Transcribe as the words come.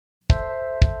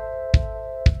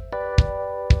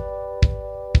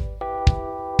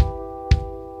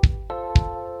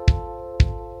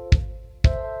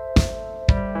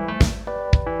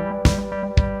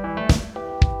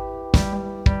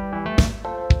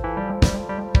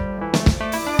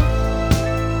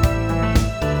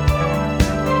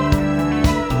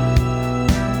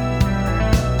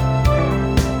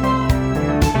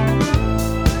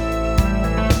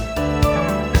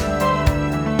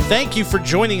Thank you for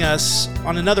joining us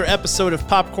on another episode of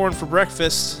Popcorn for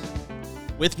Breakfast.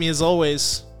 With me, as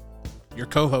always, your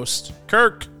co-host,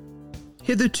 Kirk.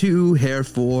 Hitherto,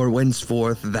 herefore,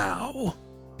 whenceforth, thou.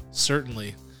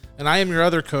 Certainly. And I am your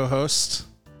other co-host,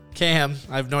 Cam.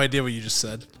 I have no idea what you just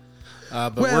said,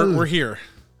 but we're here.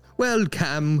 Well,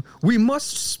 Cam, we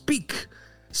must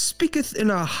speaketh in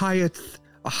a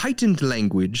heightened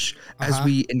language as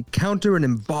we encounter and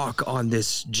embark on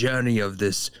this journey of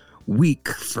this week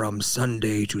from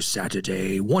Sunday to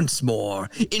Saturday, once more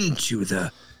into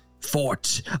the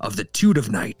fort of the Tude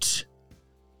of Night.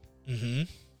 Mm-hmm.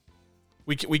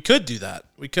 We could do that.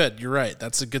 We could. You're right.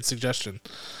 That's a good suggestion.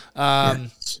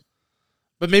 Yes.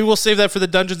 But maybe we'll save that for the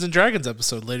Dungeons and Dragons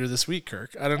episode later this week,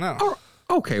 Kirk. I don't know. Oh,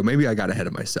 okay, maybe I got ahead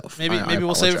of myself. Maybe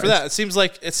we'll save it for that. It seems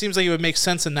like it would make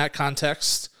sense in that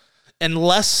context, and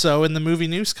less so in the movie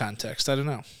news context. I don't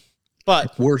know.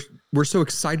 But we're so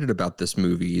excited about this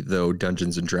movie, though,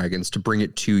 Dungeons and Dragons, to bring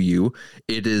it to you.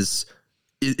 Is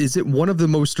it one of the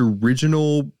most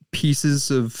original pieces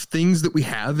of things that we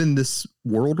have in this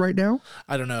world right now?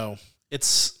 I don't know.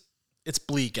 It's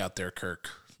bleak out there, Kirk.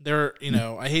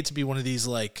 I hate to be one of these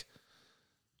like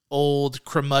old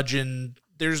curmudgeon,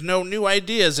 there's no new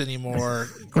ideas anymore,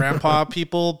 grandpa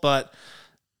people, but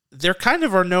there kind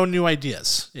of are no new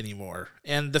ideas anymore.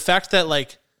 And the fact that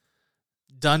like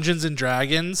Dungeons and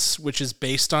Dragons, which is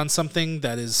based on something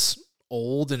that is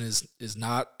old and is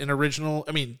not an original.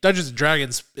 I mean, Dungeons and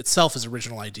Dragons itself is an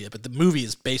original idea, but the movie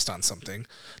is based on something.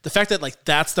 The fact that like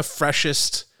that's the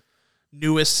freshest,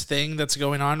 newest thing that's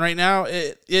going on right now,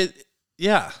 it's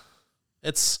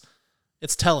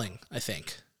telling. I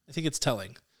think it's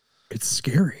telling. It's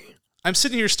scary. I'm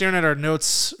sitting here staring at our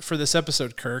notes for this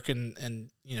episode, Kirk, and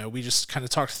we just kind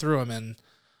of talked through them, and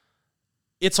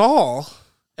it's all.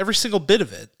 Every single bit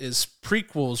of it is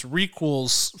prequels,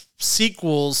 requels,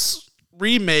 sequels,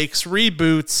 remakes,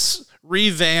 reboots,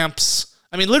 revamps.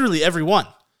 I mean, literally every one.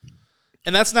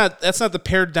 And that's not the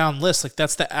pared down list. Like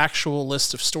that's the actual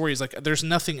list of stories. Like there's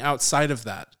nothing outside of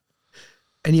that.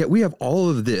 And yet we have all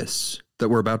of this that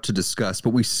we're about to discuss,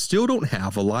 but we still don't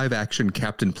have a live action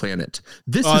Captain Planet.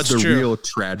 This is the real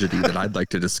tragedy that I'd like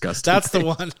to discuss today. That's the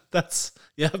one. That's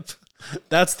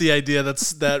the idea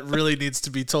that really needs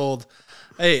to be told.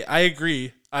 Hey, I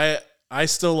agree. I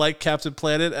still like Captain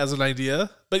Planet as an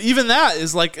idea, but even that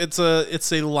is like it's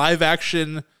a live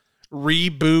action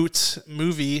reboot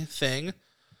movie thing.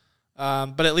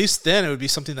 But at least then it would be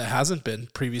something that hasn't been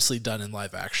previously done in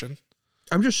live action.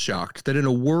 I'm just shocked that in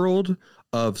a world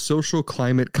of social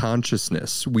climate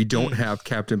consciousness, we don't have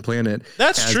Captain Planet.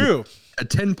 That's true. A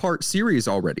 10-part series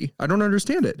already. I don't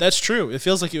understand it. That's true. It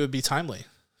feels like it would be timely.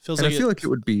 I feel like it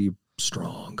would be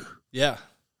strong. Yeah.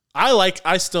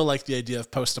 I still like the idea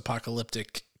of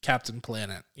post-apocalyptic Captain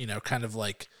Planet, kind of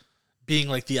like being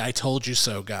like the I told you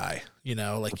so guy,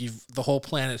 like the whole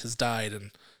planet has died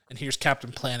and here's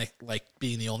Captain Planet like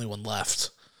being the only one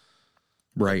left.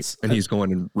 Right. And he's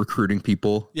going and recruiting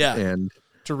people. Yeah. And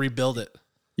to rebuild it.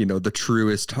 The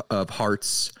truest of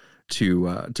hearts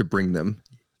to bring them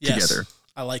together.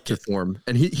 I like to form.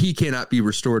 And he cannot be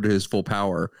restored to his full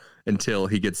power until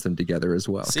he gets them together as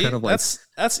well. See, kind of like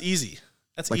that's easy.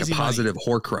 That's like easy a positive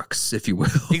Horcrux, if you will.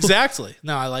 Exactly.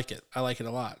 No, I like it. I like it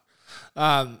a lot.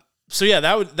 So yeah,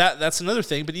 that's another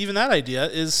thing. But even that idea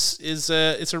is it's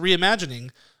a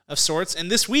reimagining of sorts. And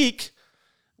this week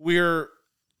we're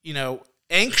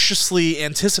anxiously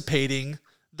anticipating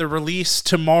the release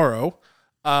tomorrow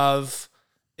of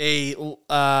a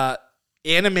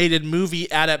animated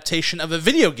movie adaptation of a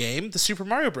video game, the Super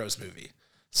Mario Bros. Movie.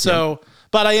 So,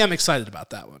 but I am excited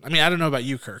about that one. I mean, I don't know about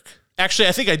you, Kirk. Actually,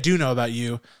 I think I do know about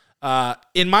you.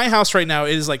 In my house right now,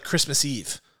 it is like Christmas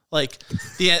Eve. Like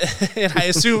and I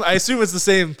assume it's the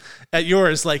same at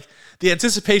yours. Like the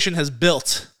anticipation has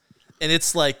built, and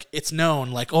it's like it's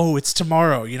known. Like, oh, it's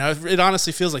tomorrow. It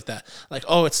honestly feels like that. Like,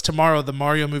 oh, it's tomorrow. The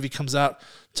Mario movie comes out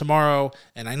tomorrow,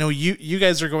 and I know you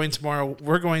guys are going tomorrow.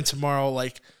 We're going tomorrow.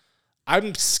 Like,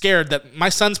 I'm scared that my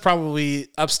son's probably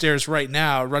upstairs right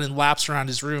now, running laps around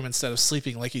his room instead of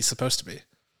sleeping like he's supposed to be.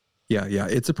 Yeah.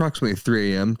 It's approximately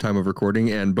 3 a.m. time of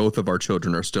recording, and both of our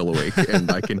children are still awake,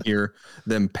 and I can hear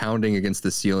them pounding against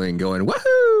the ceiling going,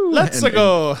 woohoo! Let's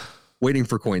go! Waiting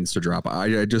for coins to drop.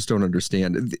 I just don't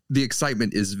understand. The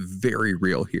excitement is very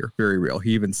real here. Very real.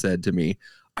 He even said to me,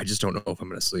 I just don't know if I'm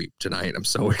going to sleep tonight. I'm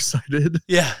so excited.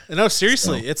 Yeah. No,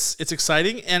 seriously. It's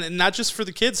exciting. And not just for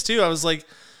the kids, too.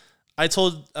 I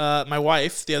told my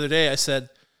wife the other day, I said,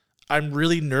 I'm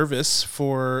really nervous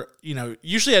for,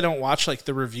 usually I don't watch like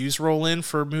the reviews roll in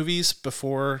for movies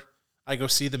before I go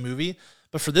see the movie.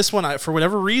 But for this one, for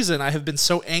whatever reason, I have been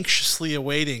so anxiously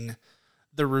awaiting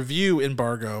the review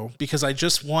embargo because I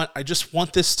just want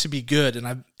this to be good, and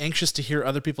I'm anxious to hear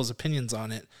other people's opinions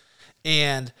on it.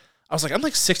 And I was like, I'm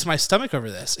like sick to my stomach over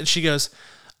this. And she goes,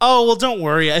 oh, well, don't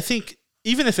worry. I think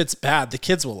even if it's bad, the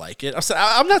kids will like it. I said,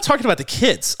 I'm not talking about the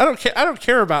kids. I don't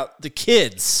care about the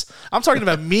kids. I'm talking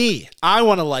about me. I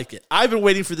want to like it. I've been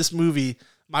waiting for this movie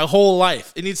my whole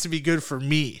life. It needs to be good for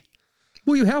me.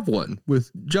 Well, you have one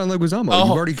with John Leguizamo.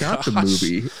 You've already got the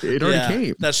movie. It already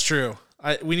came. That's true.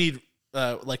 We need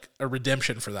like a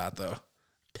redemption for that, though.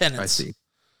 Penance. I see.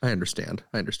 I understand.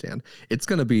 It's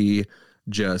going to be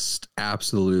just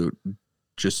absolute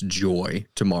joy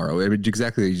tomorrow. I mean,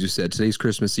 exactly as you said, today's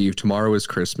Christmas Eve, tomorrow is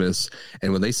Christmas,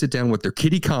 and when they sit down with their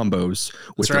kitty combos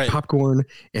with their popcorn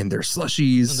and their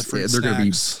slushies, they're going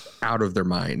to be out of their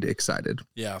mind excited.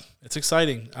 Yeah, it's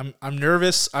exciting. I'm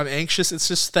nervous. I'm anxious. It's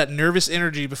just that nervous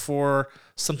energy before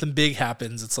something big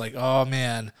happens. It's like, oh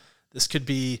man, this could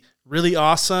be really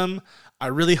awesome. I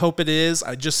really hope it is.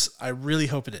 I really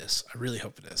hope it is.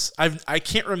 I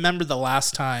can't remember the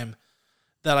last time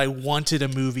that I wanted a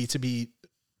movie to be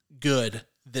good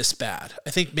this bad.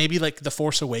 I think maybe like The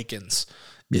Force Awakens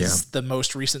is the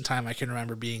most recent time I can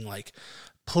remember being like,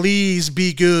 please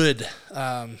be good.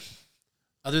 Other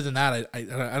than that, I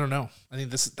don't know. I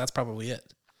think that's probably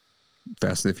it.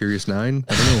 Fast and the Furious 9?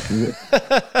 I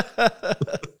don't know.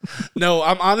 No,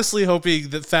 I'm honestly hoping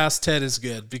that Fast 10 is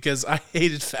good because I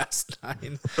hated Fast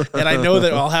 9 and I know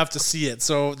that I'll have to see it.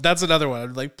 So that's another one.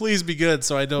 I'm like, please be good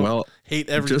so I don't hate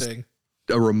everything.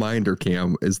 A reminder,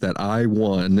 Cam, is that I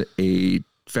won a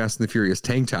Fast and the Furious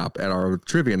tank top at our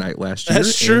trivia night last year.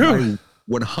 That's true. And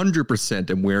I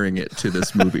 100% am wearing it to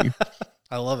this movie.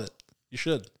 I love it. You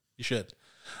should.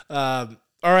 All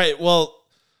right. Well,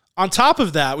 on top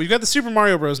of that, we've got the Super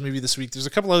Mario Bros. Movie this week. There's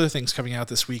a couple other things coming out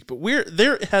this week, but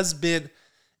there has been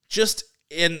just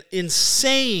an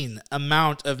insane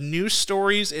amount of news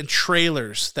stories and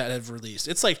trailers that have released.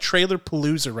 It's like trailer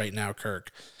palooza right now,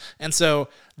 Kirk. And so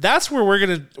that's where we're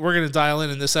gonna dial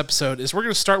in this episode. Is we're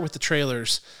gonna start with the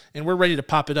trailers, and we're ready to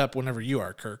pop it up whenever you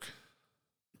are, Kirk.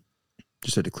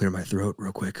 Just had to clear my throat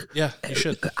real quick. Yeah, you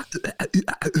should.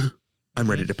 I'm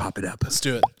ready to pop it up. Let's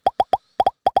do it.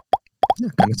 Yeah,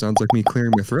 kind of sounds like me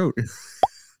clearing my throat.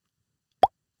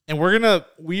 And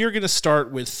we are gonna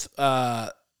start with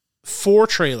 4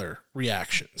 trailer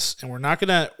reactions, and we're not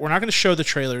gonna show the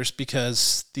trailers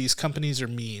because these companies are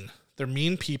mean. They're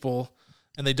mean people,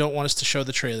 and they don't want us to show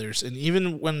the trailers. And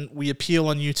even when we appeal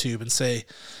on YouTube and say,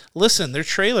 "Listen, they're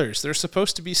trailers. They're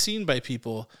supposed to be seen by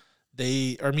people,"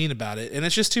 they are mean about it, and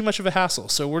it's just too much of a hassle.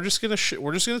 So we're just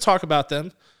gonna talk about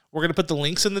them. We're gonna put the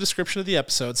links in the description of the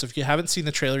episode. So if you haven't seen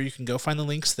the trailer, you can go find the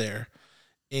links there,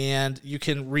 and you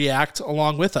can react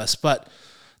along with us. But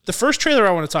the first trailer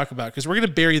I want to talk about, because we're going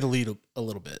to bury the lead a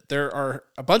little bit. There are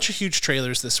a bunch of huge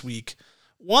trailers this week.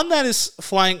 One that is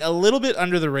flying a little bit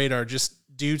under the radar just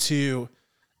due to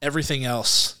everything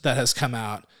else that has come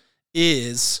out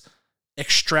is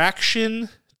Extraction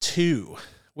 2,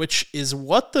 which is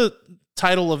what the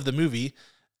title of the movie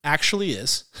actually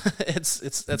is.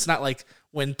 It's not like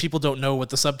when people don't know what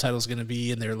the subtitle is going to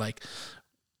be and they're like,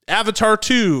 Avatar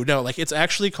 2. No, like it's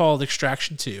actually called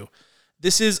Extraction 2.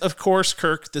 This is, of course,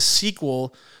 Kirk, the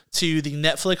sequel to the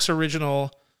Netflix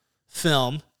original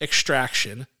film,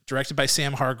 Extraction, directed by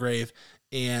Sam Hargrave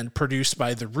and produced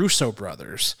by the Russo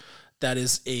brothers. That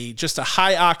is just a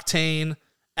high-octane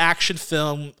action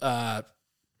film,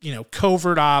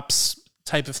 covert ops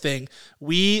type of thing.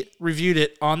 We reviewed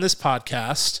it on this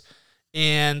podcast,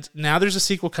 and now there's a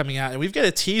sequel coming out, and we've got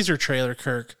a teaser trailer,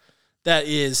 Kirk, that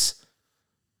is...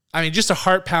 just a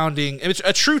heart-pounding, it's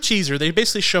a true teaser. They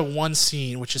basically show one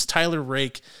scene, which is Tyler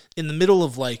Rake in the middle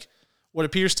of like what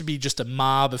appears to be just a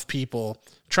mob of people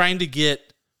trying to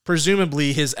get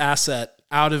presumably his asset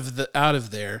out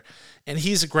of there, and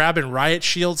he's grabbing riot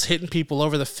shields, hitting people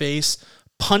over the face,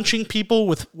 punching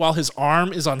people while his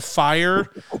arm is on fire.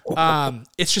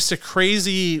 It's just a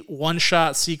crazy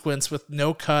one-shot sequence with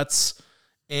no cuts,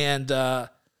 and I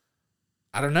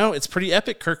don't know. It's pretty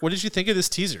epic, Kirk. What did you think of this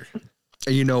teaser?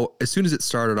 As soon as it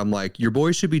started, I'm like, your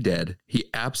boy should be dead. He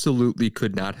absolutely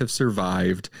could not have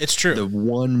survived. It's true. The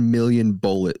 1 million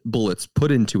bullets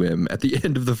put into him at the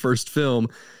end of the first film.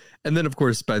 And then, of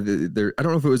course, I don't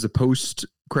know if it was a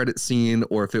post-credit scene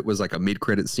or if it was like a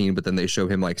mid-credit scene, but then they show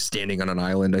him like standing on an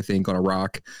island, I think, on a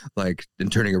rock, like,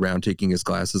 and turning around, taking his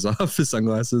glasses off, his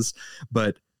sunglasses.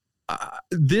 But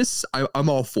I'm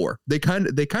all for. They kind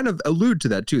of allude to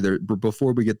that too.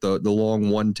 Before we get the long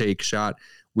one-take shot,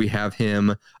 we have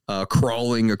him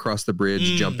crawling across the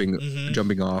bridge,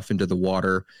 jumping off into the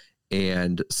water.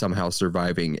 and somehow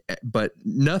surviving. But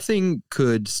nothing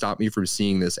could stop me from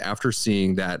seeing this after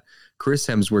seeing that Chris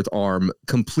Hemsworth arm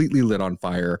completely lit on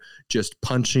fire, just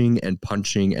punching and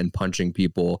punching and punching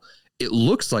people. It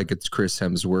looks like it's Chris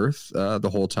Hemsworth the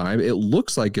whole time. It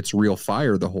looks like it's real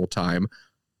fire the whole time.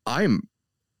 I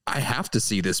have to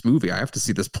see this movie. I have to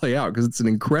see this play out because it's an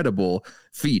incredible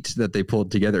feat that they pulled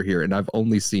together here. And I've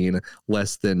only seen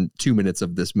less than 2 minutes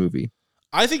of this movie.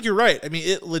 I think you're right. I mean,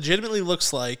 it legitimately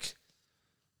looks like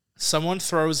someone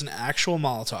throws an actual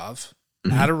Molotov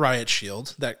at a riot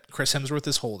shield that Chris Hemsworth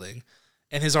is holding,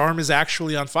 and his arm is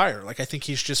actually on fire. Like, I think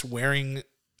he's just wearing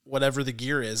whatever the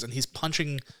gear is, and he's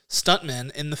punching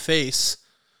stuntmen in the face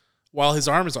while his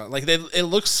arm is on. Like, it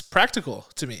looks practical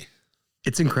to me.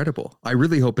 It's incredible. I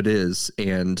really hope it is.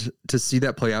 And to see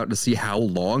that play out, to see how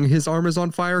long his arm is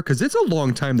on fire, because it's a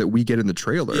long time that we get in the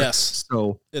trailer. Yes.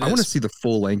 So I want to see the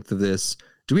full length of this.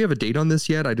 Do we have a date on this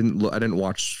yet? I didn't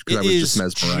watch because I was just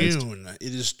mesmerized. June.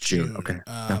 It is June. Okay.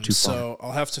 Not too far. So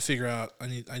I'll have to figure out. I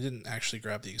didn't actually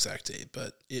grab the exact date,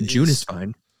 but June is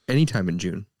fine. Anytime in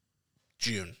June.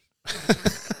 June.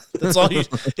 That's all.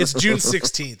 It's June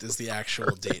 16th is the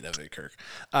actual date of it, Kirk.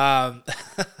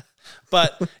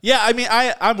 But yeah, I mean,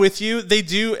 I'm with you. They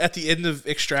do at the end of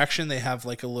Extraction. They have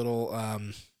like a little.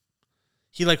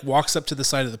 He like walks up to the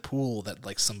side of the pool that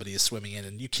like somebody is swimming in,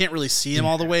 and you can't really see him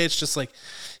all the way. It's just like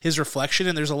his reflection,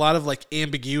 and there's a lot of like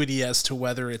ambiguity as to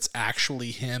whether it's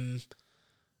actually him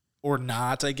or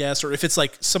not, I guess, or if it's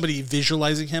like somebody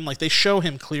visualizing him. Like they show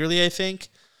him clearly, I think.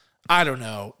 I don't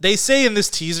know. They say in this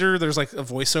teaser, there's like a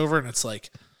voiceover, and it's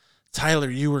like, Tyler,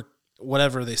 you were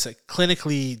whatever they say,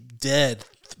 clinically dead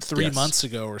 3 months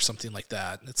ago or something like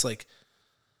that. It's like,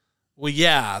 well,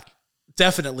 yeah.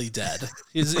 Definitely dead.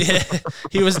 He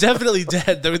was definitely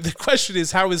dead. The question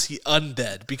is, how is he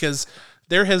undead? Because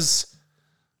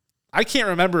I can't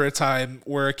remember a time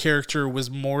where a character was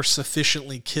more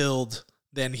sufficiently killed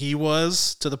than he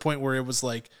was, to the point where it was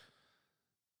like,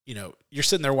 you know, you're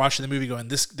sitting there watching the movie going,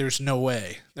 there's no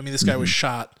way. I mean, this guy was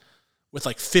shot with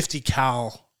like 50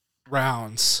 cal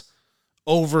rounds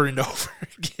over and over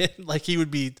again. Like he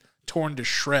would be torn to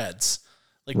shreds,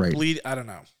 like bleed. I don't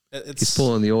know. He's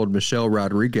pulling the old Michelle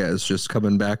Rodriguez, just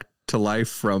coming back to life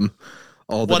from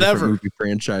all the different movie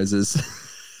franchises.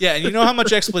 Yeah, and you know how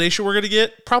much explanation we're going to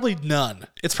get? Probably none.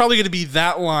 It's probably going to be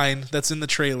that line that's in the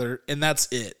trailer, and that's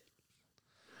it.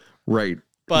 Right.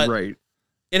 But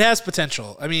it has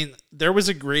potential. I mean, there was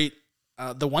a great...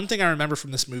 the one thing I remember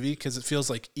from this movie, because it feels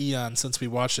like eon since we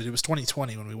watched it, it was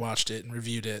 2020 when we watched it and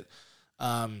reviewed it.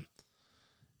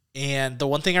 And the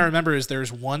one thing I remember is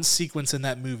there's one sequence in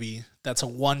that movie that's a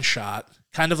one shot,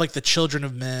 kind of like the Children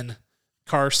of Men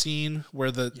car scene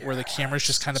where the camera's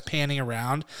just kind of panning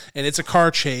around, and it's a car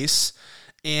chase,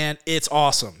 and it's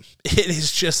awesome. It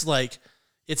is just like,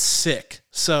 it's sick.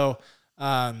 So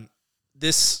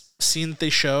this scene that they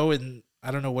show, and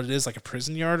I don't know what it is, like a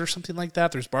prison yard or something like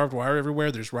that. There's barbed wire everywhere.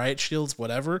 There's riot shields,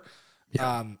 whatever.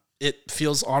 Yeah. It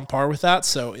feels on par with that.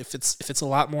 So if it's a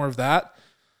lot more of that,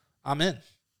 I'm in.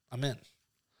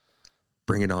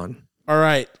 Bring it on. All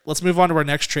right, let's move on to our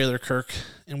next trailer, Kirk,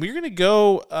 and we're gonna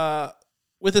go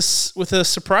with a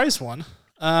surprise one,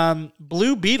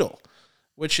 Blue Beetle,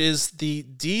 which is the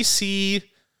DC.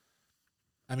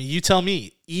 I mean, you tell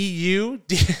me, DCEU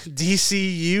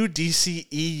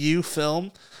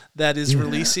film that is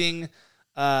releasing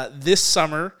this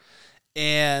summer,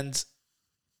 and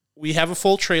we have a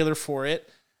full trailer for it.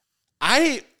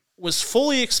 I was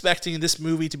fully expecting this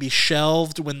movie to be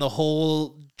shelved when the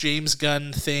whole James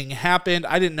Gunn thing happened.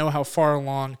 I didn't know how far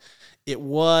along it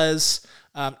was.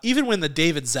 Even when the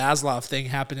David Zaslav thing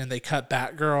happened and they cut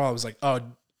Batgirl, I was like, oh,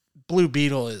 Blue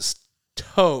Beetle is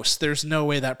toast. There's no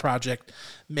way that project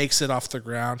makes it off the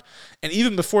ground. And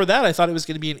even before that, I thought it was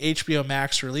going to be an HBO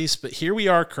Max release. But here we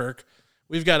are, Kirk.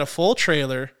 We've got a full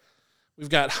trailer. We've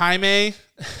got Jaime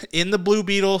in the Blue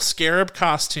Beetle scarab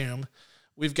costume.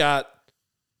 We've got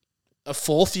a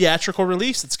full theatrical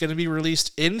release. It's going to be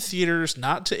released in theaters,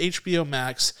 not to HBO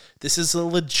Max. This is a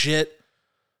legit,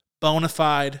 bona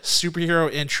fide superhero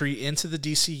entry into the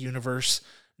DC universe.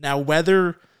 Now,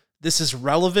 whether this is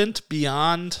relevant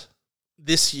beyond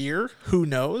this year, who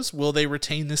knows? Will they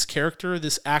retain this character,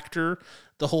 this actor,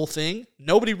 the whole thing?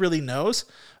 Nobody really knows.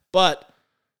 But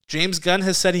James Gunn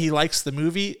has said he likes the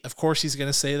movie. Of course, he's going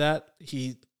to say that.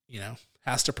 He,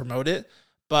 has to promote it.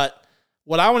 But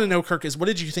what I want to know, Kirk, is what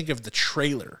did you think of the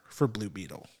trailer for Blue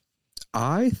Beetle?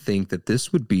 I think that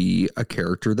this would be a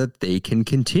character that they can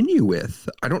continue with.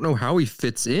 I don't know how he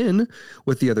fits in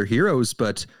with the other heroes,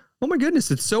 but Oh my goodness,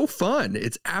 it's so fun.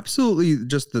 It's absolutely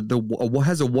just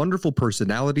has a wonderful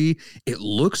personality. It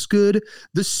looks good.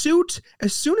 The suit,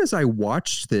 as soon as I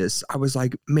watched this, I was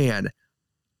like, man,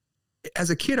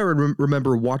 as a kid, I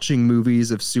remember watching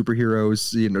movies of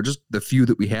superheroes, just the few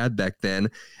that we had back then.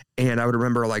 And I would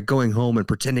remember like going home and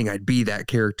pretending I'd be that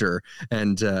character.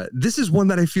 And this is one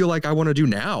that I feel like I want to do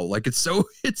now. Like it's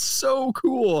so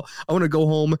cool. I want to go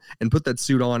home and put that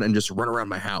suit on and just run around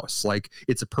my house. Like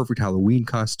it's a perfect Halloween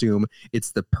costume.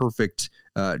 It's the perfect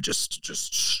just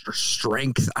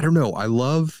strength. I don't know. I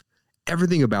love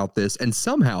everything about this, and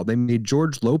somehow they made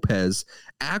George Lopez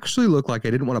actually look like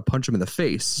I didn't want to punch him in the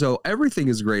face. So everything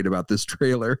is great about this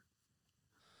trailer.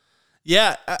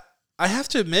 Yeah, I have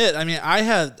to admit, I mean, I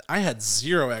had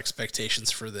zero expectations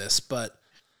for this, but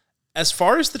as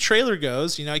far as the trailer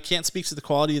goes, I can't speak to the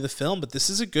quality of the film, but this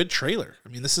is a good trailer. I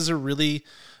mean, this is a really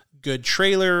good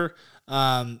trailer.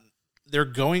 They're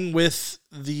going with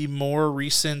the more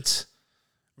recent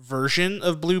version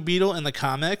of Blue Beetle in the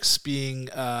comics being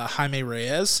Jaime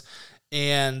Reyes,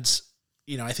 and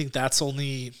I think that's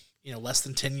only less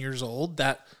than 10 years old,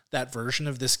 that version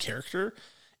of this character.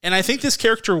 And I think this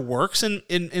character works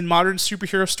in modern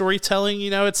superhero storytelling.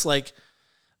 It's like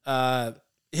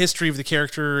history of the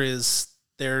character is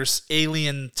there's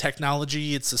alien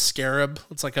technology. It's a scarab.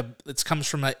 It comes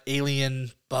from an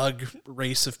alien bug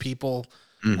race of people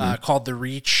called the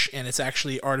Reach, and it's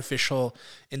actually artificial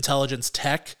intelligence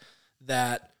tech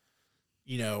that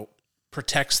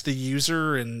protects the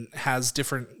user and has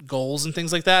different goals and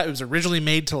things like that. It was originally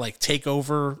made to like take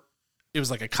over. It was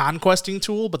like a conquesting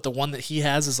tool, but the one that he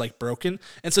has is like broken.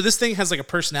 And so this thing has like a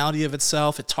personality of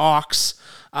itself. It talks.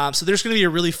 So there's going to be a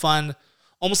really fun,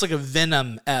 almost like a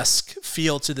Venom-esque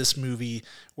feel to this movie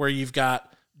where you've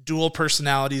got dual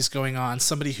personalities going on,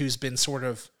 somebody who's been sort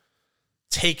of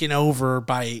taken over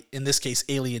by, in this case,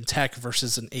 alien tech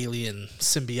versus an alien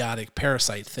symbiotic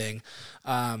parasite thing.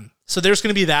 So there's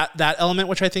going to be that element,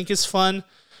 which I think is fun.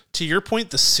 To your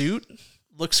point, the suit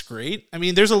looks great. I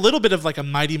mean, there's a little bit of like a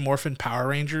Mighty Morphin Power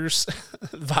Rangers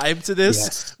vibe to this,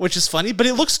 yes, which is funny, but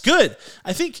it looks good.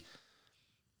 I think,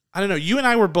 I don't know, you and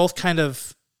I were both kind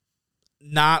of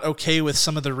not okay with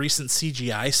some of the recent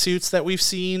CGI suits that we've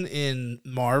seen in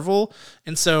Marvel.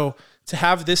 And so to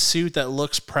have this suit that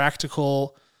looks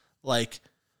practical, like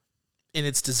in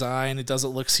its design, it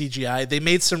doesn't look CGI. They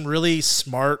made some really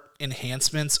smart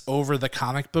enhancements over the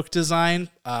comic book design.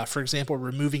 For example,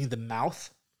 removing the mouth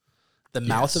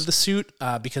of the suit,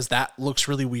 because that looks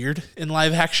really weird in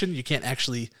live action. You can't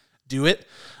actually do it.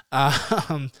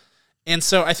 And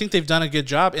so I think they've done a good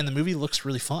job, and the movie looks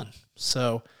really fun.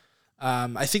 So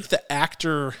I think the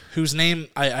actor whose name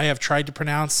I have tried to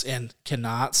pronounce and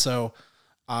cannot, so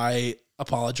I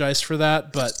apologize for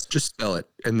that. But just spell it,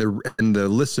 and the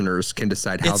listeners can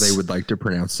decide how they would like to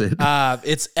pronounce it.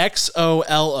 It's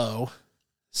Xolo.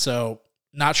 So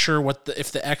not sure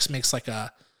if the X makes like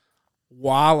a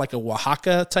like a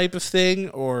Oaxaca type of thing,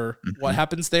 or what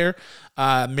happens there.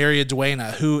 Maria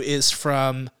Duena, who is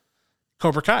from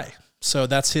Cobra Kai. So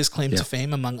that's his claim to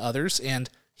fame, among others. And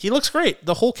he looks great.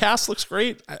 The whole cast looks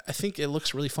great. I think it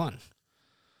looks really fun.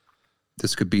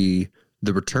 This could be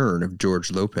the return of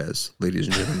George Lopez, ladies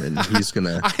and gentlemen. He's going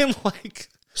to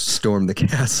storm the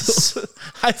castle.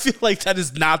 I feel like that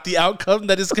is not the outcome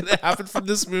that is going to happen from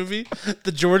this movie.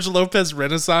 The George Lopez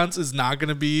Renaissance is not going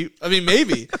to be, I mean,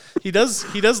 maybe. He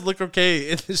does look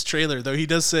okay in this trailer, though. He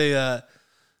does say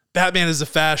Batman is a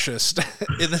fascist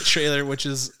in the trailer, which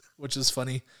is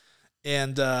funny.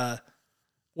 And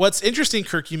what's interesting,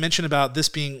 Kirk, you mentioned about this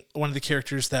being one of the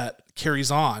characters that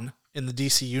carries on in the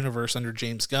DC universe under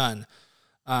James Gunn.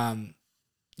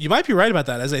 You might be right about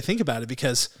that as I think about it,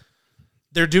 because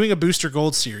they're doing a Booster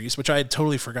Gold series, which I had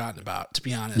totally forgotten about, to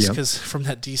be honest, because from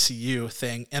that DCU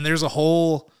thing. And there's a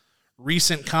whole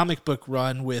recent comic book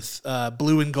run with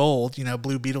Blue and Gold,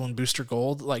 Blue Beetle and Booster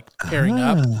Gold, like pairing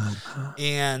up.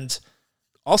 And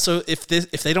also, if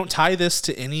they don't tie this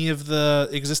to any of the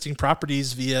existing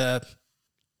properties via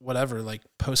whatever, like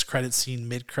post-credit scene,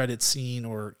 mid-credit scene,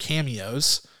 or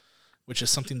cameos, which is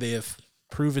something they have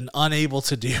proven unable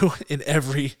to do in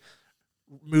every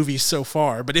movie so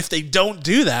far. But if they don't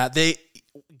do that, they,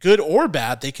 good or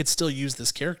bad, they could still use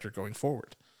this character going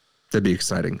forward. That'd be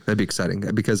exciting.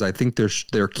 Because I think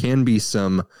there can be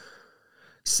some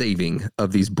saving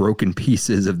of these broken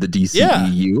pieces of the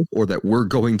DCEU, or that we're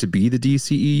going to be the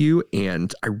DCEU.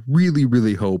 And I really,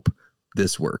 really hope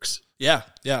this works. Yeah,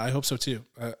 I hope so too.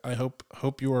 I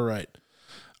hope you are right.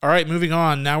 All right, moving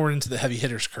on. Now we're into the heavy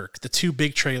hitters, Kirk. The two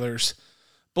big trailers,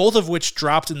 both of which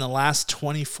dropped in the last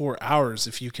 24 hours,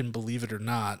 if you can believe it or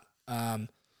not.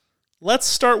 let's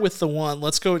start with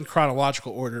let's go in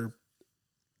chronological order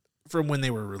from when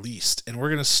they were released. And we're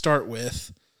going to start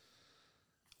with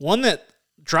one that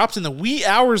dropped in the wee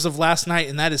hours of last night,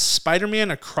 and that is Spider-Man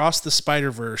Across the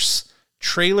Spiderverse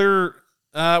trailer.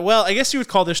 Well, I guess you would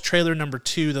call this trailer number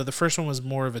 2, though the first one was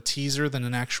more of a teaser than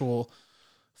an actual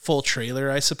full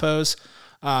trailer, I suppose.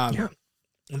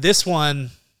 This one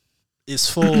is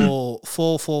full,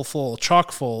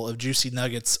 chock full of juicy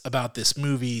nuggets about this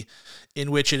movie, in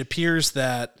which it appears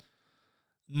that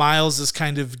Miles is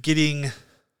kind of getting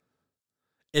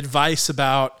advice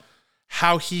about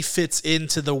how he fits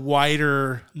into the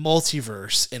wider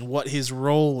multiverse and what his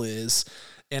role is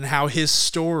and how his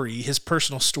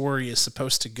personal story is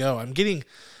supposed to go. I'm getting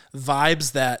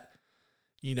vibes that,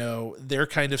 they're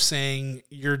kind of saying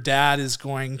your dad is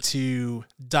going to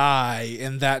die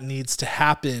and that needs to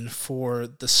happen for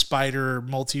the spider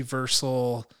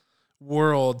multiversal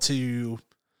world to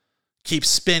keep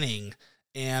spinning,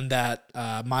 and that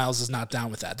Miles is not down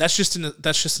with that. That's just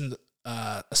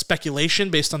a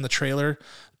speculation based on the trailer,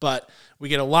 but we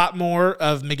get a lot more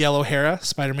of Miguel O'Hara,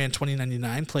 Spider-Man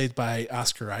 2099, played by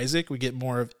Oscar Isaac. We get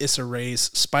more of Issa Rae's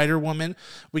Spider-Woman.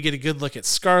 We get a good look at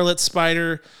Scarlet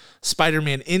Spider,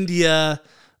 Spider-Man India,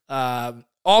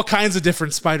 all kinds of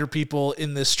different Spider people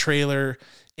in this trailer,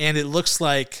 and it looks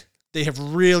like they have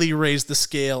really raised the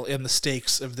scale and the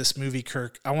stakes of this movie,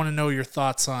 Kirk. I want to know your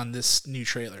thoughts on this new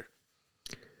trailer.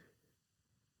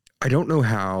 I don't know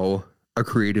how a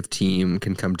creative team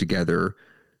can come together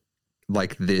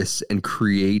like this and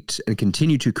create and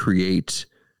continue to create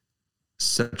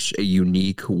such a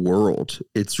unique world.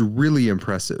 It's really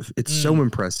impressive. It's so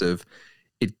impressive.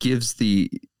 It gives the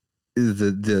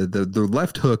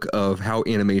left hook of how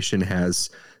animation has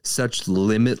such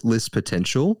limitless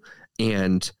potential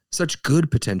and such good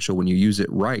potential when you use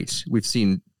it right. We've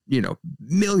seen,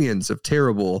 millions of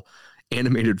terrible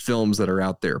animated films that are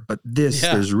out there, but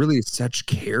there's really such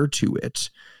care to it.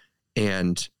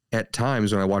 And at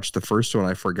times when I watched the first one,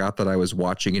 I forgot that I was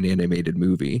watching an animated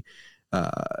movie.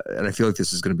 And I feel like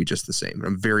this is going to be just the same.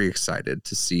 I'm very excited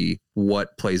to see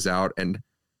what plays out and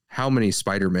how many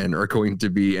Spider-Men are going to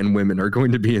be and women are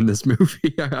going to be in this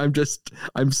movie.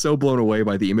 I'm so blown away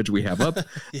by the image we have up.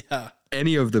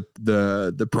 Any of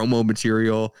the promo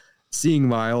material, seeing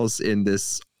Miles in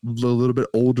this a little bit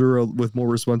older with more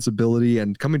responsibility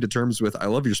and coming to terms with, I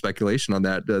love your speculation on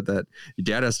that your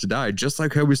dad has to die, just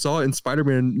like how we saw in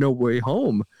Spider-Man No Way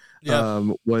Home.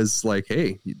 Was like,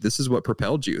 hey, this is what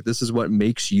propelled you. This is what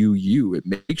makes you you. It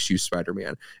makes you Spider-Man.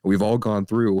 And we've all gone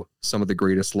through some of the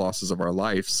greatest losses of our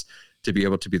lives to be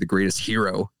able to be the greatest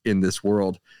hero in this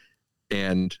world.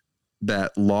 And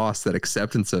that loss, that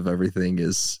acceptance of everything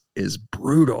is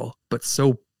brutal, but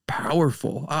so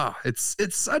powerful. It's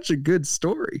such a good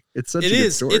story.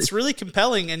 It's really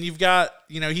compelling. And you've got,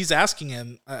 he's asking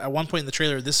him at one point in the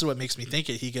trailer, this is what makes me think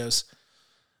it. He goes,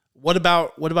 what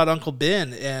about Uncle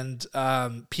Ben and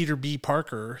Peter B.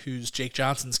 Parker, who's Jake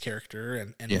Johnson's character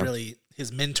and really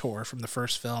his mentor from the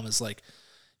first film, is like,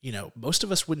 most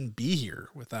of us wouldn't be here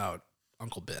without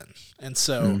Uncle Ben. And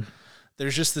so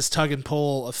there's just this tug and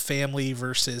pull of family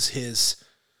versus his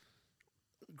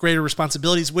greater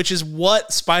responsibilities, which is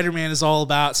what Spider-Man is all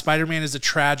about. Spider-Man is a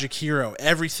tragic hero.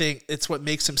 It's what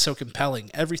makes him so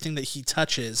compelling. Everything that he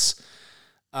touches,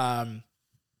 in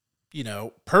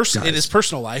his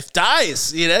personal life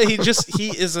dies.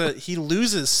 He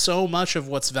loses so much of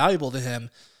what's valuable to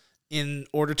him in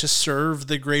order to serve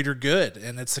the greater good,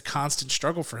 and it's a constant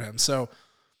struggle for him. So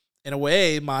in a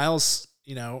way, Miles,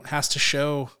 has to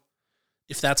show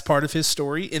if that's part of his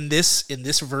story in this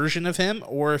version of him,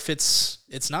 or if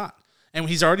it's not. And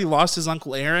he's already lost his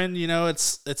Uncle Aaron.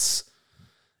 It's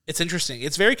interesting.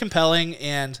 It's very compelling,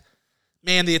 and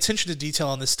man, the attention to detail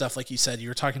on this stuff, like you said, you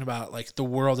were talking about like the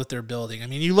world that they're building. I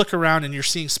mean, you look around and you're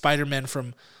seeing Spider-Man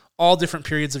from all different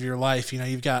periods of your life.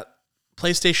 You've got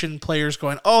PlayStation players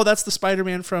going, oh, that's the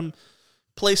Spider-Man from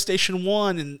PlayStation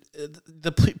 1 and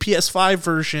the PS5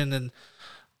 version. And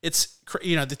it's,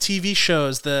 the TV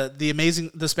shows,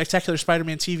 the Spectacular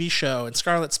Spider-Man TV show and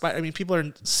Scarlet Spider. I mean, people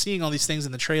are seeing all these things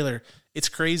in the trailer. It's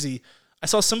crazy. I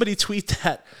saw somebody tweet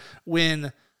that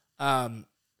when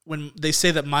they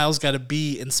say that Miles got a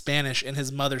B in Spanish and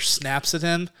his mother snaps at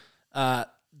him,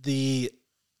 the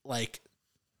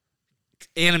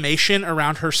animation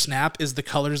around her snap is the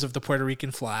colors of the Puerto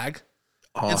Rican flag.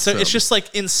 Awesome. And so it's just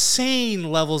like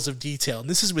insane levels of detail. And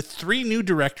this is with 3 new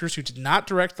directors who did not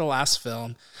direct the last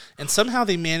film. And somehow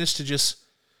they managed to just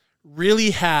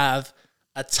really have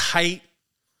a tight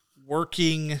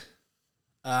working,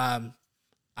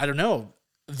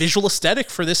 visual aesthetic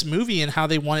for this movie and how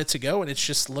they want it to go. And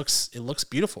it looks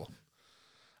beautiful.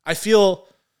 I feel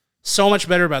so much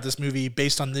better about this movie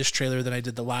based on this trailer than I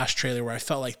did the last trailer, where I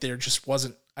felt like there just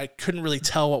wasn't, I couldn't really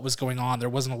tell what was going on. There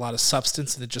wasn't a lot of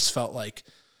substance, and it just felt like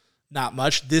not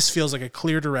much. This feels like a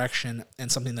clear direction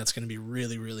and something that's going to be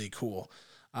really, really cool.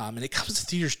 And it comes to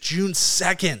theaters June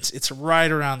 2nd. It's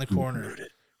right around the corner.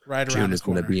 Right around June the is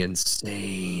corner. going to be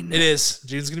insane. It is.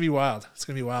 June's going to be wild. It's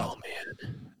going to be wild. Oh,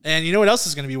 man. And you know what else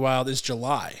is going to be wild is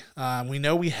July. We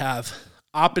know we have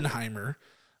Oppenheimer,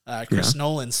 Chris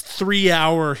Nolan's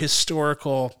 3-hour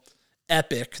historical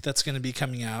epic that's going to be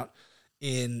coming out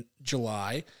in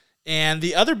July. And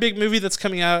the other big movie that's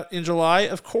coming out in July,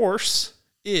 of course,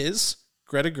 is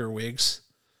Greta Gerwig's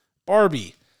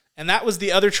Barbie. And that was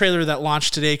the other trailer that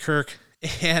launched today, Kirk.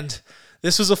 And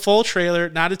this was a full trailer,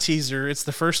 not a teaser. It's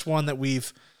the first one that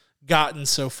we've gotten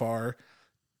so far.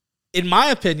 In my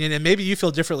opinion, and maybe you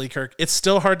feel differently, Kirk, it's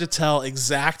still hard to tell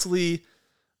exactly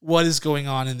what is going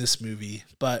on in this movie,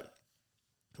 but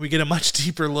we get a much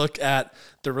deeper look at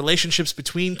the relationships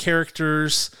between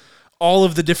characters, all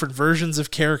of the different versions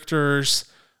of characters.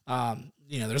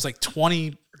 There's like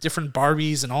 20 different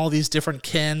Barbies and all these different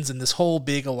Kens and this whole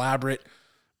big, elaborate,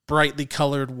 brightly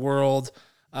colored world.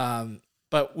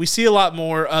 But we see a lot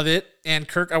more of it. And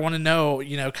Kirk, I want to know,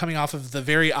 coming off of the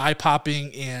very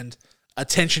eye-popping and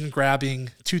attention-grabbing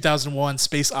 2001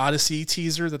 Space Odyssey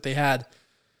teaser that they had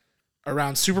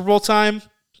around Super Bowl time,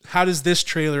 how does this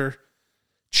trailer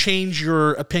change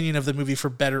your opinion of the movie for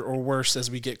better or worse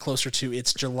as we get closer to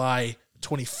its July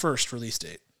 21st release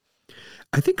date?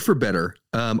 I think for better.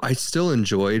 I still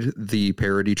enjoyed the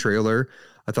parody trailer.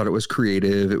 I thought it was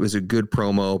creative. It was a good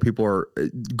promo. People are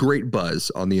great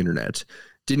buzz on the internet.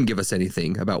 Didn't give us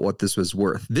anything about what this was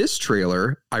worth. This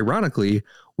trailer, ironically,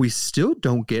 we still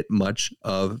don't get much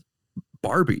of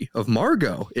Barbie, of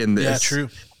Margot in this. Yeah, true.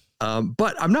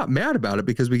 But I'm not mad about it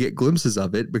because we get glimpses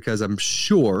of it, because I'm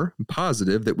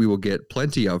positive that we will get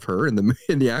plenty of her in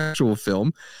the actual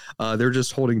film. They're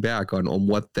just holding back on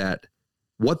what that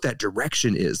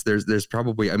direction is. There's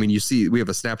probably, you see, we have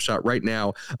a snapshot right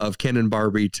now of Ken and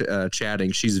Barbie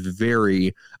chatting. She's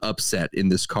very upset in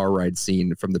this car ride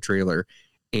scene from the trailer.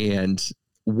 And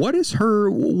what is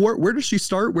where does she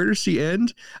start? Where does she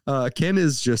end? Ken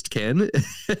is just Ken.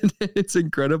 It's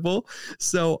incredible.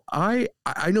 So I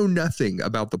know nothing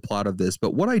about the plot of this,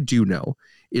 but what I do know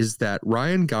is that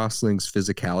Ryan Gosling's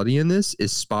physicality in this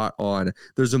is spot on.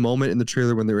 There's a moment in the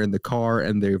trailer when they're in the car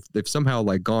and they've somehow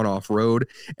like gone off road,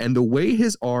 and the way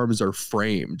his arms are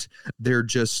framed, they're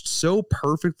just so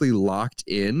perfectly locked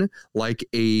in, like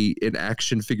an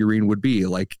action figurine would be,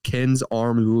 like Ken's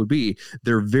arms would be.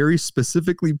 They're very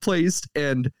specifically placed,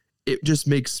 and it just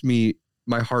makes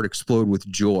my heart explode with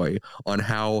joy on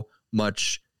how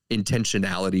much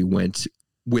intentionality went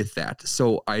with that.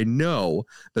 So I know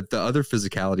that the other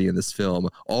physicality in this film,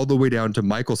 all the way down to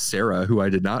Michael Cera, who I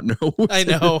did not know. I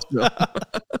know.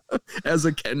 As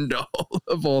a Ken doll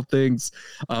of all things.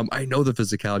 I know the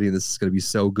physicality in this is going to be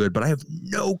so good, but I have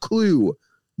no clue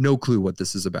what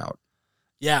this is about.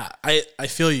 Yeah, I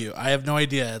feel you. I have no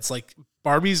idea. It's like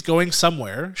Barbie's going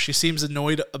somewhere. She seems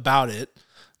annoyed about it.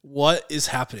 What is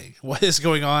happening? What is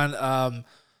going on?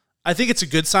 I think it's a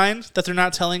good sign that they're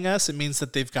not telling us. It means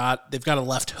that they've got a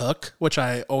left hook, which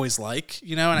I always like,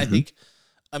 and I think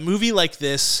a movie like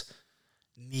this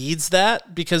needs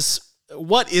that, because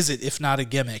what is it if not a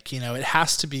gimmick? There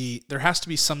has to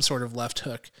be some sort of left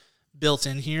hook built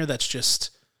in here that's just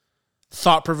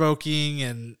thought-provoking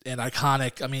and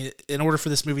iconic. In order for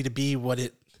this movie to be what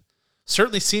it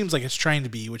certainly seems like it's trying to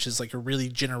be, which is like a really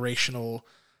generational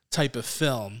type of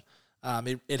film,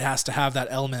 it has to have that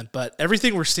element. But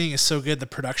everything we're seeing is so good. The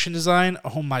production design,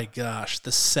 oh my gosh,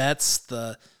 the sets,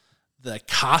 the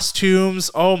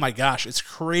costumes, oh my gosh, it's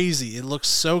crazy. It looks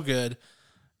so good.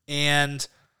 And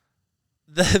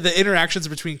the interactions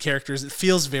between characters, it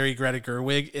feels very Greta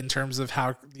Gerwig in terms of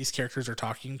how these characters are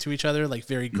talking to each other, like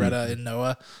very Greta and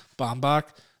Noah Baumbach.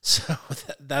 So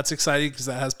that's exciting, because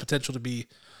that has potential to be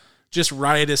just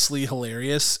riotously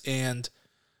hilarious. And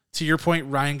to your point,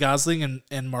 Ryan Gosling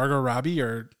and Margot Robbie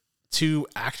are two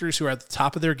actors who are at the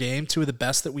top of their game, two of the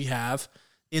best that we have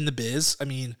in the biz.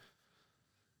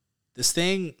 This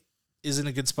thing is in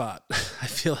a good spot. I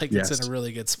feel like it's in a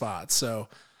really good spot. So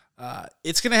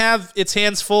it's going to have its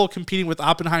hands full competing with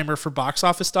Oppenheimer for box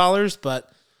office dollars, but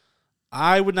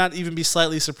I would not even be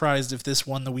slightly surprised if this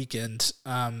won the weekend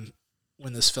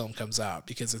when this film comes out,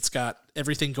 because it's got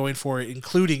everything going for it,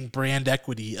 including brand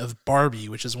equity of Barbie,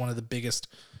 which is one of the biggest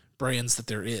brands that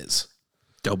there is.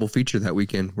 Double feature that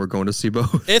weekend. We're going to see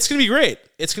both. It's going to be great.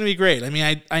 It's going to be great.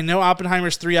 I know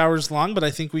Oppenheimer's 3 hours long, but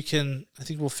I think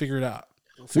we'll figure it out.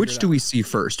 Which do we see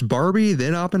first? Barbie,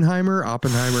 then Oppenheimer,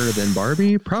 then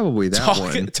Barbie? Probably that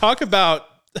one. Talk about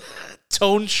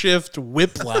tone shift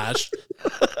whiplash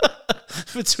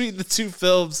between the two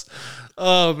films.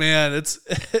 Oh man, it's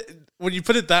when you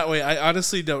put it that way, I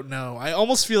honestly don't know. I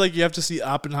almost feel like you have to see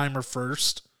Oppenheimer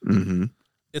first. Mm-hmm.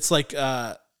 It's like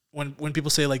when people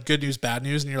say like good news, bad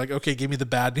news, and you're like, okay, give me the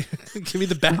bad news, give me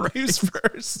the bad news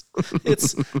first.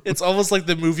 It's almost like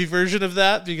the movie version of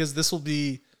that, because this will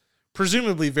be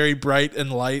presumably very bright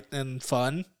and light and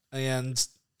fun, and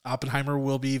Oppenheimer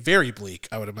will be very bleak,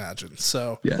 I would imagine.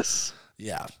 So yes,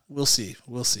 yeah, we'll see.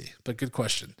 But good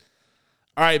question.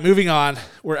 All right, moving on.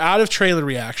 We're out of trailer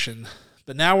reaction,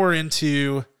 but now we're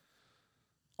into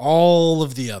all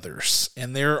of the others,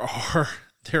 and there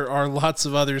are lots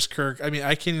of others, Kirk. I mean,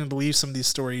 I can't even believe some of these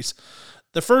stories.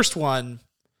 The first one,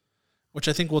 which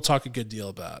I think we'll talk a good deal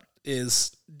about,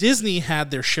 is Disney had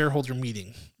their shareholder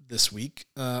meeting this week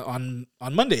on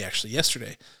Monday, actually,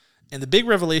 yesterday. And the big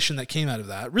revelation that came out of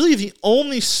that, really the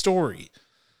only story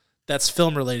that's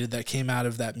film-related that came out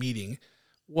of that meeting,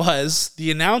 was the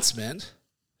announcement,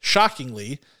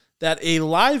 shockingly, that a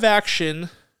live-action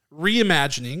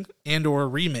reimagining and or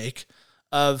remake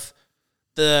of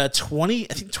the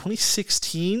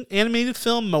 2016 animated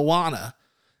film Moana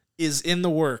is in the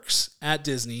works at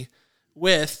Disney,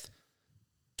 with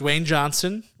Dwayne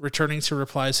Johnson returning to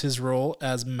reprise his role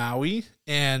as Maui,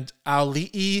 and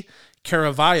Auli'i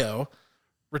Caravalho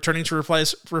returning to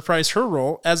reprise her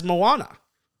role as Moana.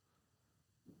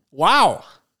 Wow.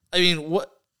 I mean,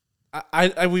 what?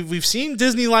 We've seen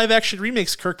Disney live action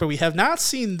remakes, Kirk, but we have not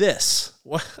seen this.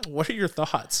 What are your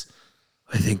thoughts?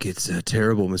 I think it's a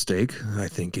terrible mistake. I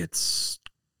think it's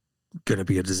going to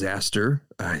be a disaster.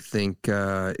 I think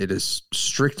it is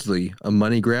strictly a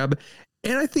money grab.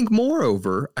 And I think,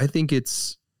 moreover, I think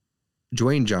it's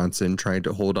Dwayne Johnson trying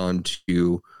to hold on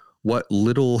to what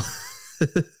little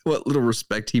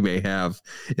respect he may have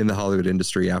in the Hollywood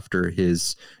industry after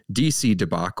his DC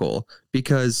debacle.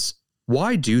 Because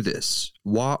why do this?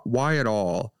 Why at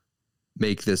all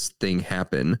make this thing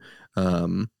happen?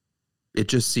 It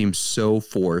just seems so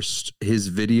forced. His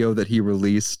video that he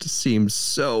released seems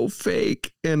so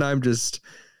fake, and I'm just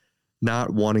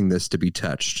not wanting this to be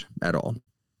touched at all.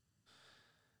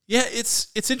 Yeah,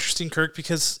 it's interesting, Kirk,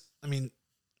 because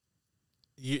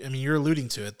you're alluding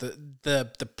to it.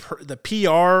 The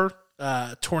PR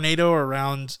tornado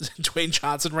around Dwayne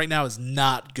Johnson right now is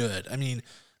not good. I mean,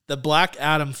 the Black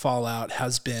Adam fallout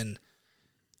has been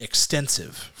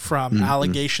extensive, from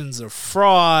allegations of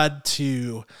fraud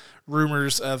to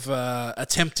rumors of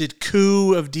attempted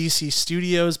coup of DC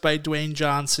Studios by Dwayne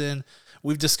Johnson.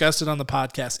 We've discussed it on the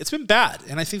podcast. It's been bad,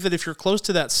 and I think that if you're close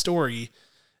to that story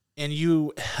and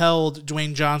you held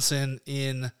Dwayne Johnson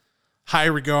in high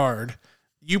regard,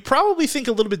 you probably think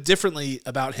a little bit differently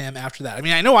about him after that. I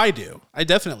mean, I know I do. I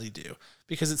definitely do,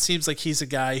 because it seems like he's a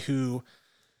guy who,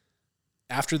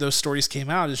 after those stories came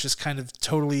out, is just kind of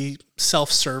totally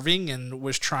self-serving and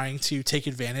was trying to take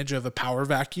advantage of a power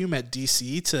vacuum at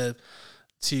DC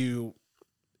to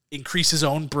increase his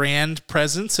own brand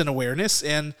presence and awareness.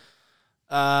 And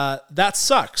that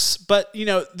sucks. But,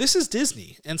 this is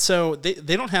Disney. And so they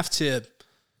don't have to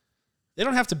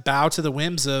bow to the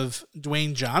whims of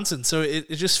Dwayne Johnson. So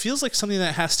it just feels like something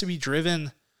that has to be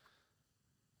driven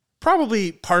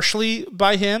probably partially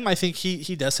by him. I think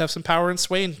he does have some power and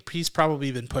sway, and he's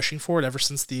probably been pushing for it ever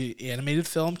since the animated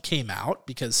film came out,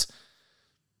 because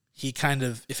he kind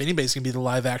of, if anybody's going to be the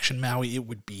live action Maui, it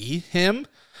would be him.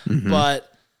 Mm-hmm.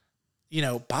 But,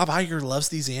 Bob Iger loves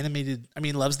these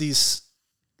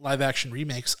live action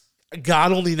remakes.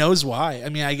 God only knows why. I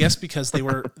mean, I guess because they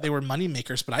were money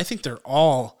makers, but I think they're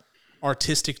all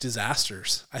artistic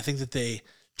disasters. I think that they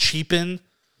cheapen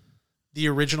the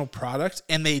original product,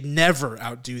 and they never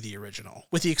outdo the original,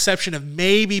 with the exception of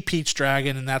maybe Peach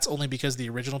Dragon, and that's only because the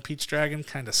original Peach Dragon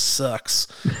kind of sucks.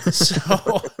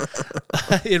 So,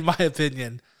 in my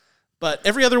opinion, but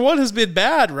every other one has been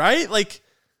bad, right? Like,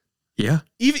 yeah,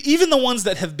 even the ones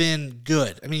that have been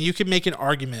good. I mean, you can make an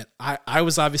argument. I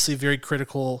was obviously very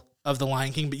critical of The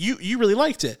Lion King, but you really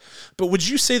liked it. But would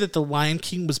you say that The Lion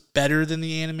King was better than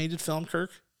the animated film,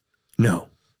 Kirk? No.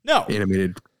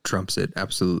 Animated trumps it,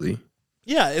 absolutely.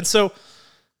 Yeah, and so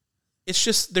it's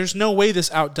just, there's no way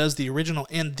this outdoes the original.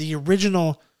 And the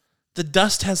original, the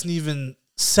dust hasn't even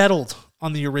settled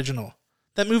on the original.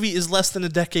 That movie is less than a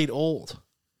decade old.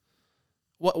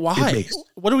 Why?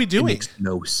 What are we doing? It makes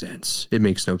no sense.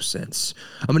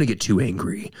 I'm going to get too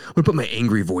angry. I'm going to put my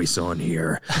angry voice on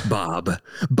here. Bob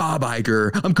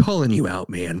Iger, I'm calling you out,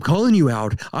 man. I'm calling you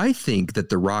out. I think that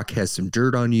The Rock has some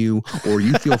dirt on you, or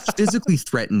you feel physically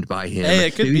threatened by him. Hey,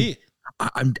 it could be.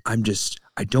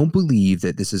 I don't believe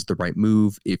that this is the right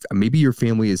move. If maybe your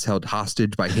family is held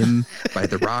hostage by him, by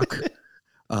The Rock,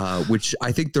 which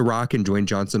I think The Rock and Dwayne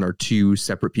Johnson are two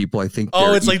separate people. I think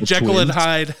it's like Jekyll and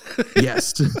Hyde.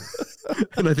 Yes.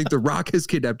 And I think The Rock has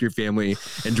kidnapped your family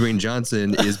and Dwayne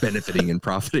Johnson is benefiting and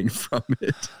profiting from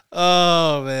it.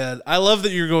 Oh, man. I love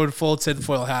that you're going full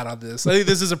tinfoil hat on this. I think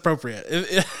this is appropriate.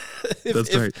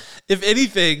 That's right. If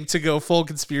anything to go full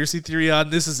conspiracy theory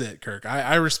on, this is it, Kirk.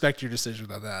 I respect your decision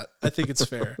on that. I think it's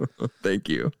fair. Thank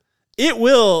you. It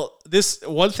will. This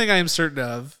one thing I am certain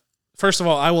of. First of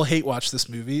all, I will hate watch this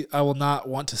movie. I will not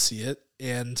want to see it,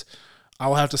 and I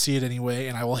will have to see it anyway,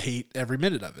 and I will hate every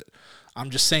minute of it. I'm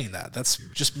just saying that. That's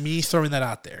just me throwing that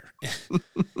out there.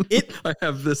 I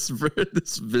have this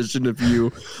vision of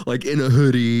you like in a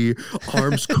hoodie,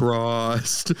 arms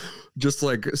crossed, just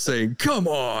like saying, "Come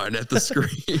on," at the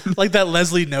screen. Like that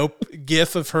Leslie Knope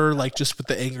gif of her like just with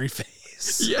the angry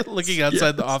face, yes, looking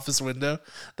outside the office window.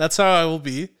 That's how I will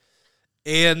be.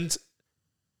 And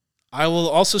I will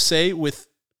also say with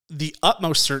the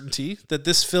utmost certainty that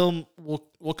this film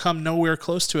will come nowhere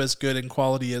close to as good in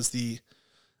quality as the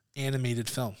animated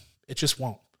film. It just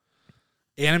won't.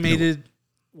 Animated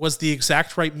was the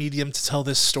exact right medium to tell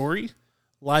this story.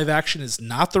 Live action is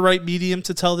not the right medium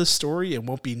to tell this story. It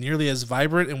won't be nearly as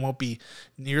vibrant and won't be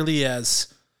nearly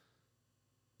as,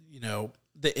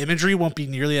 the imagery won't be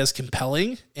nearly as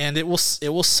compelling, and it will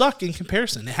suck in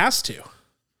comparison. It has to.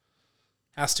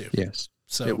 Yes.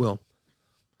 So it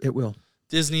will.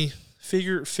 Disney,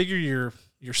 figure your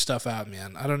stuff out,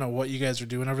 man. I don't know what you guys are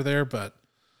doing over there, but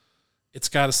it's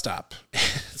got to stop.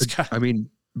 I mean,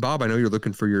 Bob, I know you're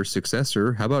looking for your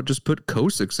successor. How about just put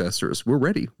co-successors? We're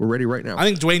ready. We're ready right now. I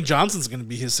think Dwayne Johnson's going to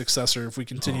be his successor if we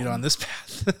continued on this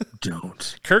path.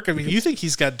 Don't. Kirk, I mean, you think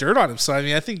he's got dirt on him, so I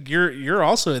mean, I think you're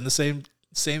also in the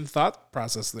same thought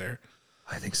process there.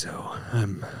 I think so.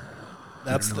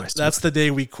 That's the day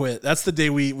we quit. That's the day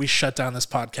we shut down this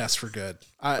podcast for good.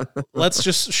 Let's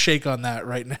just shake on that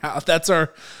right now. That's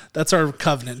our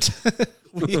covenant.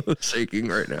 Shaking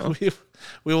right now.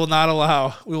 We will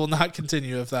not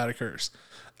continue if that occurs.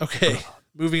 Okay,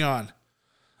 moving on.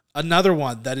 Another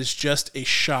one that is just a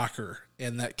shocker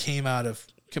and that came out of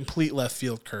complete left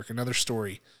field, Kirk. Another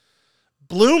story.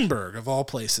 Bloomberg, of all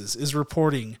places, is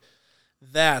reporting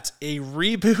that a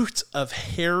reboot of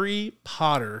Harry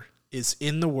Potter is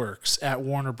in the works at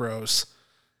Warner Bros.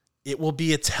 It will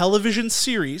be a television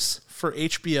series for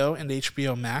HBO and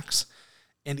HBO Max,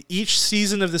 and each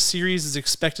season of the series is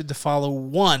expected to follow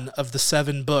one of the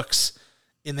 7 books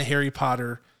in the Harry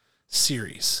Potter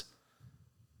series,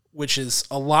 which is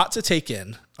a lot to take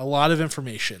in, a lot of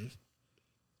information.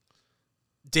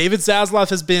 David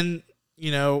Zaslav has been,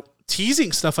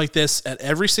 teasing stuff like this at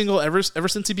ever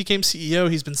since he became CEO.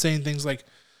 He's been saying things like,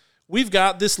 we've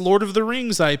got this Lord of the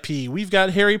Rings IP. We've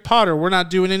got Harry Potter. We're not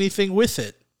doing anything with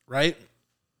it, right?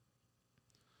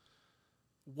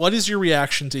 What is your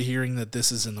reaction to hearing that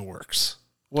this is in the works?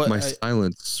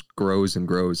 Silence grows and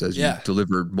grows as you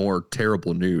deliver more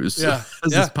terrible news as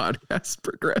this podcast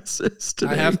progresses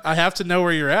today. I have to know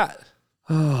where you're at.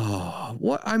 Oh,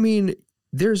 what? I mean,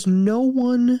 there's no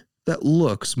one that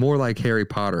looks more like Harry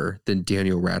Potter than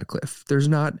Daniel Radcliffe.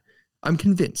 I'm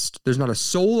convinced there's not a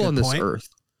soul on this earth.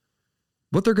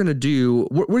 What they're going to do,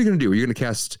 what are you going to do? Are you going to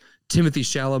cast Timothée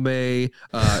Chalamet,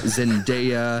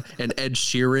 Zendaya, and Ed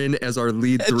Sheeran as our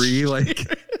lead three? Like,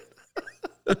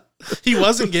 he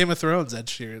was in Game of Thrones, Ed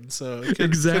Sheeran, so it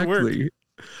could work.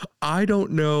 I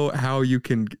don't know how you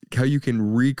can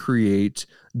recreate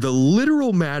the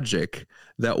literal magic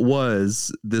that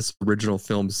was this original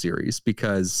film series,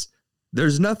 because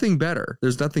there's nothing better.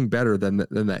 There's nothing better than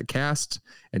that cast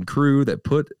and crew that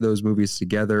put those movies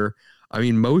together. I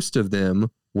mean, most of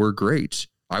them were great.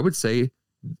 I would say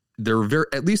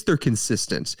at least they're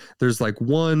consistent. There's like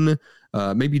one,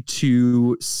 maybe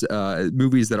 2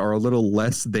 movies that are a little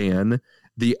less than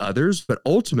the others, but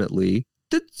ultimately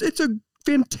it's a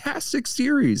fantastic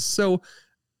series. So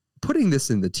putting this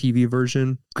in the TV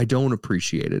version, I don't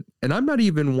appreciate it. And I'm not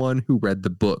even one who read the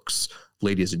books,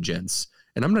 ladies and gents.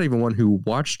 And I'm not even one who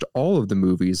watched all of the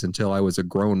movies until I was a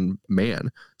grown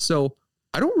man. So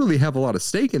I don't really have a lot of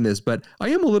stake in this, but I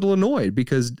am a little annoyed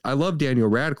because I love Daniel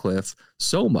Radcliffe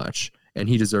so much, and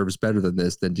he deserves better than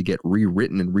this, than to get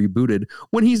rewritten and rebooted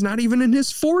when he's not even in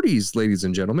his 40s, ladies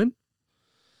and gentlemen.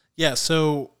 Yeah,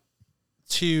 so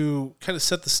to kind of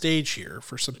set the stage here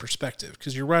for some perspective,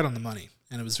 because you're right on the money,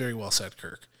 and it was very well said,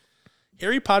 Kirk.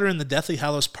 Harry Potter and the Deathly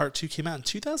Hallows Part 2 came out in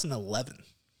 2011.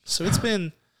 So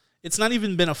it's not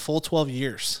even been a full 12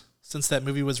 years since that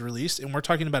movie was released, and we're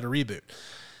talking about a reboot.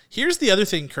 Here's the other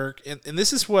thing, Kirk, and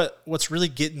this is what's really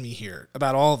getting me here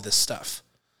about all of this stuff.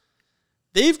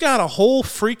 they've got a whole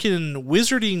freaking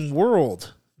wizarding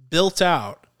world built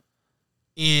out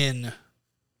in,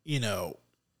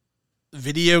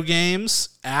 video games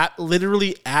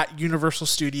literally at Universal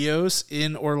Studios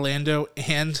in Orlando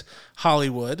and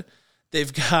Hollywood.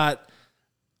 They've got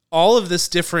all of this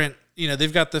different,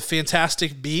 they've got the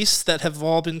Fantastic Beasts that have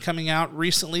all been coming out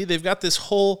recently. They've got this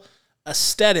whole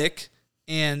aesthetic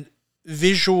and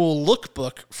visual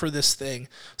lookbook for this thing.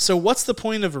 So what's the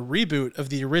point of a reboot of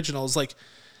the originals? Like,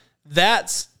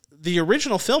 the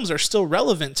original films are still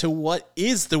relevant to what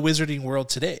is the wizarding world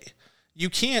today. You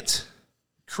can't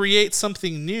create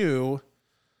something new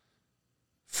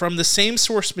from the same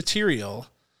source material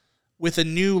with a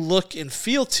new look and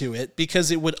feel to it,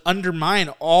 because it would undermine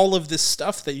all of this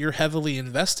stuff that you're heavily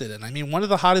invested in. I mean, one of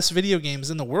the hottest video games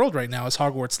in the world right now is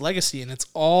Hogwarts Legacy, and it's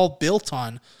all built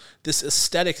on this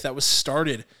aesthetic that was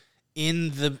started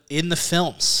in the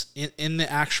films, in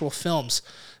the actual films.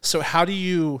 So how do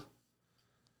you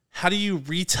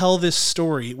retell this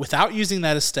story without using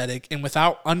that aesthetic and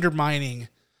without undermining?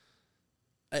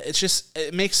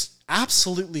 It makes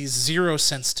absolutely zero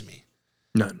sense to me.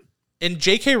 None. And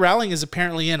J.K. Rowling is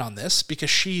apparently in on this because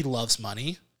she loves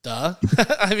money. Duh.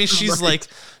 I mean, she's right.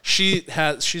 She's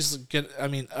a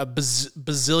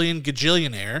bazillion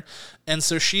gajillionaire. And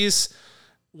so she's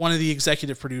one of the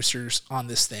executive producers on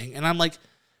this thing. And I'm like,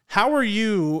 how are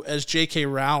you as J.K.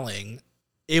 Rowling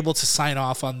able to sign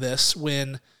off on this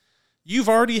when you've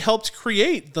already helped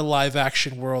create the live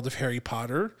action world of Harry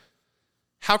Potter?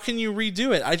 How can you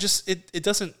redo it? It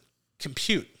doesn't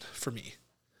compute for me.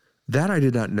 That I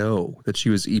did not know that she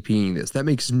was EPing this. That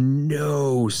makes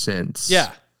no sense.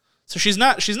 Yeah. So she's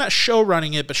not show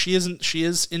running it, but she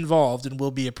is involved and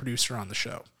will be a producer on the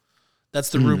show. That's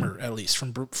the rumor, at least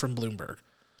from Bloomberg.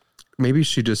 Maybe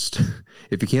she just,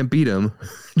 if you can't beat them,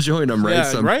 join them, right?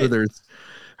 Yeah, right.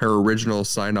 Her original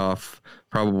sign off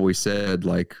probably said,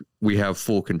 like, we have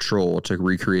full control to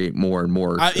recreate more and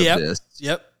more of this.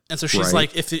 Yep. And so she's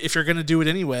like, if you're going to do it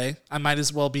anyway, I might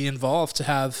as well be involved to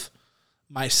have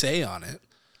my say on it.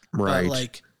 Right. But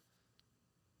like,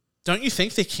 don't you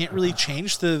think they can't really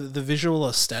change the visual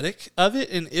aesthetic of it?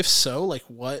 And if so, like,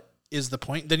 what is the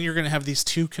point? Then you're going to have these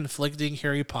two conflicting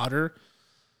Harry Potter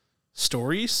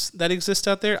stories that exist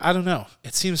out there. I don't know.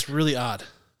 It seems really odd.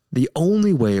 The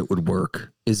only way it would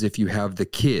work is if you have their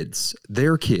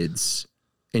kids,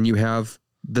 and you have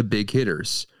the big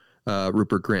hitters.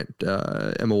 Rupert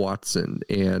Grint, Emma Watson,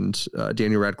 and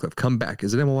Daniel Radcliffe come back.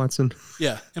 Is it Emma Watson?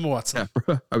 Yeah, Emma Watson.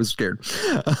 Yeah, I was scared.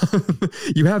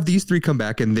 You have these three come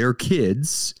back, and their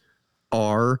kids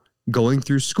are going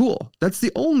through school. That's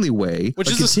the only way. Which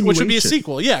would be a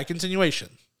sequel. Yeah, continuation.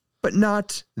 But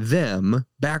not them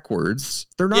backwards.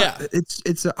 They're not. Yeah.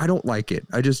 It's. I don't like it.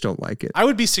 I just don't like it. I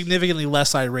would be significantly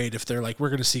less irate if they're like, we're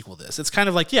going to sequel this. It's kind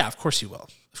of like, yeah, of course you will.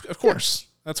 Of course,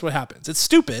 that's what happens. It's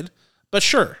stupid, but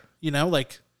sure.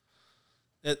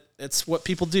 It's what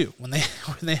people do when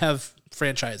they have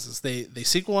franchises. They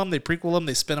sequel them, they prequel them,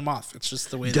 they spin them off. It's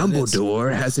just the way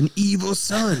Dumbledore has an evil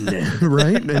son,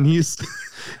 right? And he's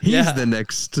the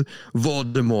next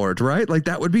Voldemort, right? Like,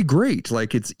 that would be great.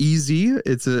 Like, it's easy.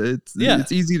 It's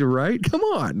easy to write. Come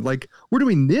on, like, we're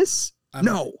doing this.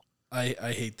 No, I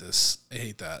hate this. I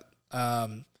hate that.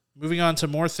 Moving on to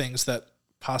more things that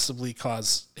possibly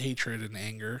cause hatred and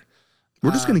anger. We're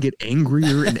just going to get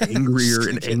angrier and angrier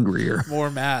and angrier.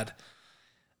 More mad.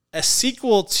 A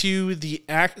sequel to the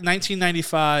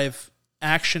 1995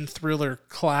 action thriller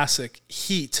classic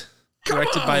Heat,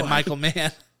 directed by Michael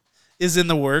Mann, is in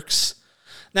the works.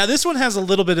 Now, this one has a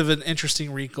little bit of an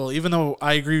interesting wrinkle, even though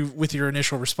I agree with your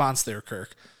initial response there,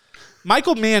 Kirk.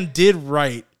 Michael Mann did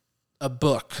write a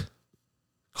book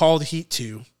called Heat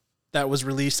 2 that was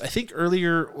released, I think,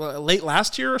 late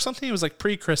last year or something. It was like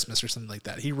pre-Christmas or something like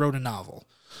that. He wrote a novel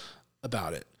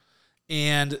about it.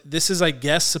 And this is, I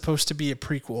guess, supposed to be a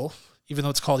prequel, even though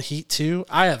it's called Heat 2.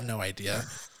 I have no idea.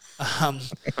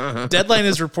 Deadline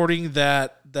is reporting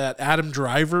that Adam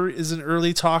Driver is in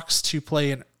early talks to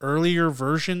play an earlier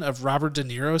version of Robert De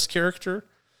Niro's character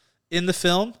in the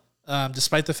film,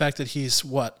 despite the fact that he's,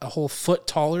 a whole foot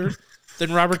taller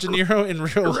than Robert De Niro in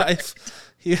real life.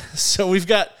 So we've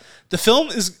got... The film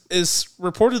is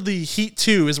reportedly Heat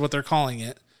 2 is what they're calling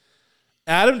it.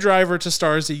 Adam Driver to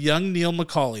star as a young Neil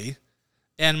McCauley,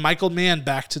 and Michael Mann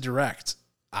back to direct.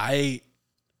 I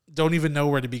don't even know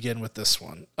where to begin with this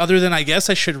one, other than I guess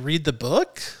I should read the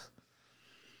book.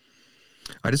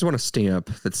 I just want a stamp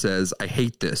that says, I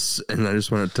hate this, and I just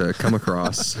want it to come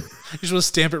across. You just want to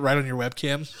stamp it right on your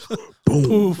webcam?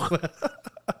 Boom.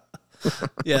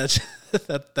 Yeah,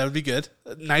 that would be good.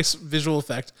 A nice visual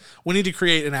effect. We need to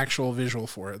create an actual visual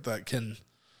for it that can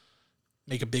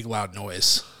make a big loud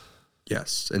noise.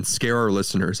 Yes, and scare our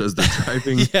listeners as they're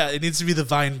driving. Yeah, it needs to be the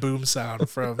Vine boom sound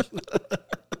from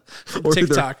Or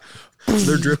TikTok.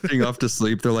 They're drifting off to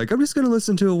sleep. They're like, I'm just going to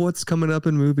listen to what's coming up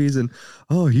in movies, and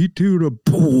he do the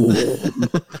boom.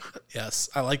 Yes,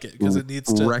 I like it because it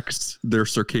needs to wrecks their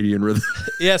circadian rhythm.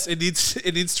 Yes, it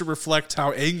needs to reflect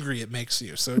how angry it makes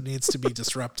you. So it needs to be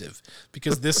disruptive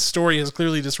because this story has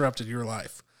clearly disrupted your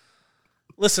life.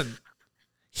 Listen,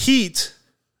 Heat,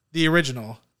 the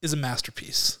original, is a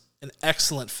masterpiece, an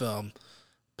excellent film,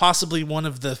 possibly one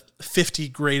of the 50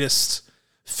 greatest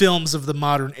films of the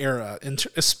modern era, and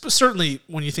certainly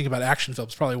when you think about action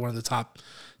films, probably one of the top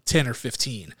 10 or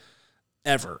 15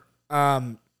 ever.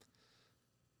 And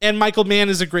Michael Mann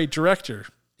is a great director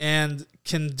and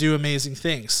can do amazing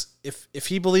things. If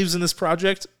he believes in this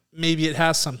project, maybe it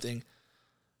has something.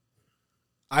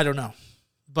 I don't know,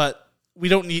 but we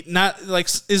don't need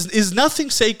is nothing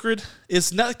sacred?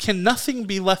 Can nothing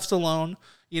be left alone?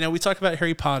 We talk about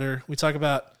Harry Potter. We talk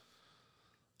about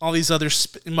all these other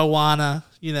Moana.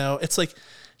 It's like,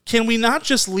 can we not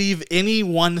just leave any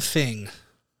one thing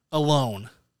alone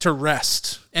to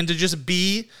rest and to just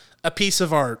be a piece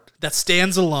of art that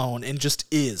stands alone and just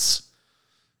is?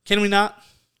 Can we not,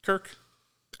 Kirk?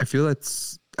 I feel like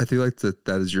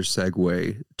that is your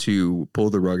segue to pull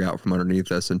the rug out from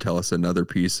underneath us and tell us another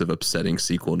piece of upsetting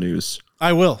sequel news.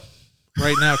 I will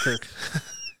right now, Kirk.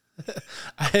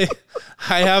 I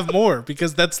have more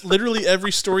because that's literally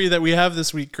every story that we have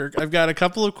this week, Kirk. I've got a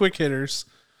couple of quick hitters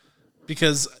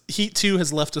because Heat 2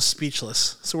 has left us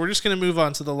speechless. So we're just going to move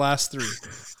on to the last three,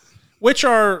 which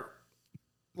are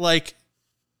like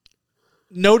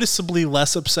noticeably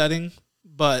less upsetting,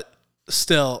 but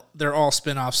still they're all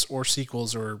spin-offs or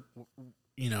sequels or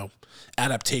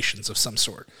adaptations of some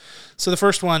sort. So the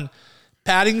first one,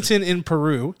 Paddington in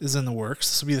Peru, is in the works.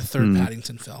 This will be the third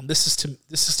Paddington film. This is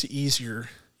to ease your,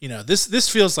 this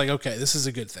feels like, okay, this is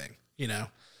a good thing.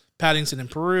 Paddington in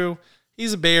Peru.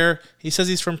 He's a bear. He says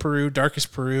he's from Peru,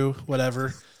 darkest Peru,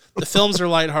 whatever. The films are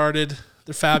lighthearted.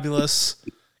 They're fabulous.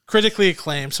 Critically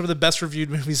acclaimed, some of the best reviewed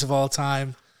movies of all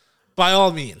time. By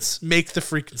all means, make the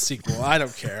freaking sequel. I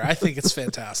don't care. I think it's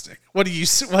fantastic. What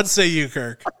say you,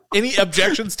 Kirk? Any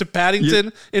objections to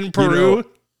Paddington in Peru?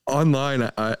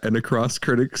 Online and across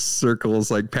critics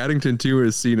circles, like Paddington 2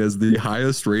 is seen as the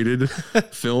highest rated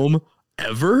film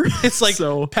ever. It's like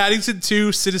Paddington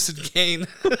 2, Citizen Kane.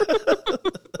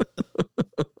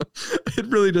 It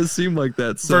really does seem like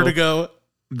that. So Vertigo.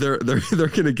 They're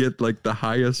gonna get like the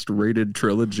highest rated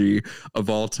trilogy of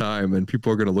all time, and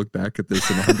people are gonna look back at this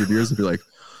in 100 years and be like,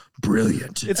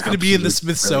 brilliant. It's gonna be in the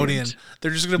Smithsonian. Brilliant.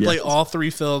 They're just gonna play all three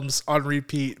films on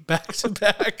repeat back to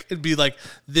back and be like,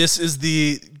 this is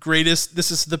the greatest,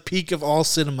 this is the peak of all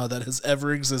cinema that has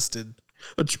ever existed.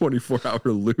 A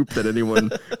 24-hour loop that anyone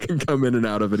can come in and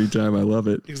out of anytime. I love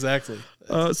it. Exactly.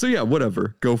 So yeah,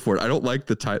 whatever. Go for it. I don't like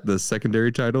the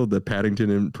secondary title, the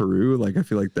Paddington in Peru. Like, I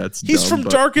feel like he's dumb, from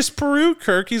darkest Peru,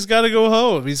 Kirk. He's got to go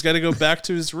home. He's got to go back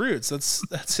to his roots.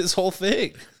 That's his whole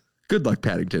thing. Good luck,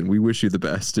 Paddington. We wish you the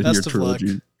best in your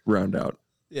trilogy round out.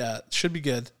 Yeah, it should be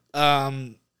good. Not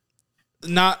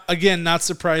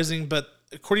surprising, but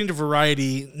according to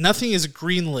Variety, nothing is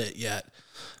greenlit yet,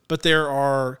 but there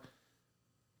are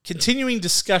continuing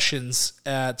discussions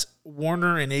at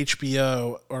Warner and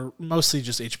HBO, or mostly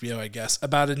just HBO, I guess,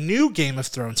 about a new Game of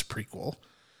Thrones prequel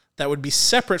that would be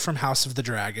separate from House of the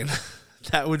Dragon.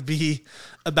 That would be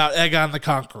about Aegon the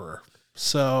Conqueror.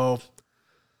 So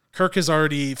Kirk has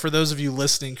already, for those of you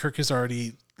listening, Kirk has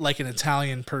already, like an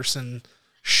Italian person,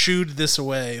 shooed this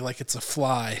away like it's a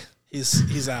fly.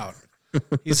 He's out.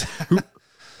 He's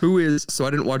who is, so I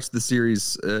didn't watch the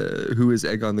series, who is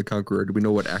Aegon the Conqueror? Do we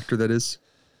know what actor that is?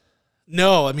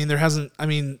 No, I mean there hasn't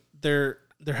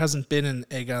been an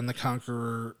Aegon the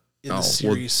Conqueror in the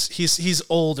series. Well, he's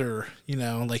older,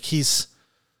 like he's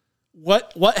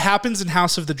what happens in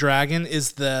House of the Dragon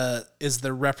is the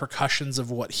repercussions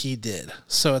of what he did.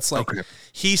 So it's like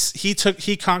he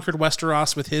conquered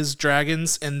Westeros with his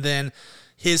dragons, and then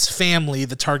his family,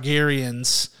 the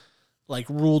Targaryens, like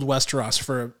ruled Westeros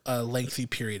for a lengthy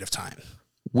period of time.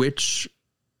 Which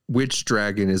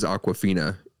dragon is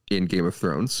Awkwafina in Game of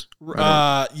Thrones?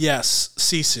 Yes,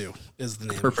 Sisu is the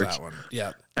name of that one.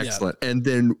 Yeah, excellent. Yeah. And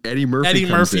then Eddie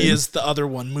Murphy is the other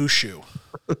one, Mushu.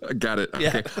 Got it.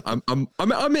 Yeah. Okay.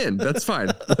 I'm in. That's fine.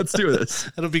 Let's do this.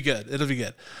 It'll be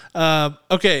good.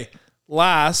 Okay.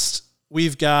 Last,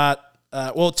 we've got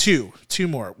two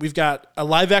more. We've got a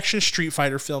live action Street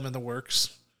Fighter film in the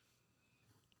works.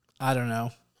 I don't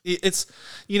know. It's,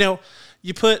 we're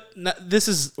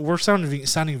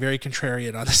sounding very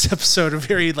contrarian on this episode,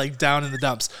 very like down in the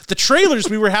dumps. The trailers,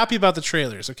 we were happy about the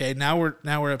trailers. Okay. Now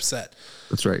we're upset.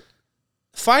 That's right.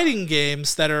 Fighting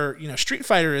games that are, Street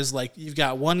Fighter is like, you've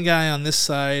got one guy on this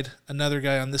side, another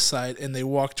guy on this side, and they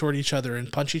walk toward each other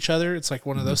and punch each other. It's like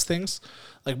one of those things,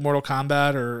 like Mortal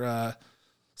Kombat or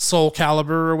Soul Calibur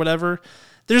or whatever.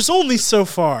 There's only so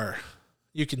far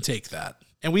you can take that.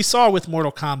 And we saw with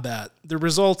Mortal Kombat, the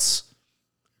results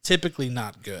typically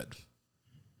not good.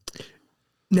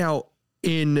 Now,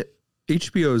 in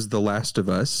HBO's The Last of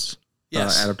Us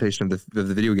adaptation of the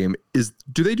video game,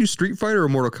 do they do Street Fighter or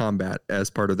Mortal Kombat as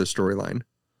part of the storyline?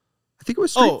 I think it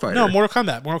was Street Fighter. No, Mortal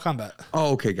Kombat.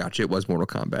 Oh, okay, gotcha. It was Mortal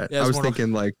Kombat. Yeah, I was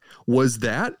thinking, like, was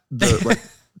that the like?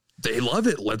 They love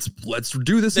it. Let's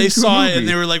do this. They saw it and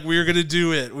they were like, "We're gonna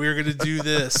do it. We're gonna do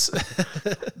this."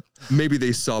 Maybe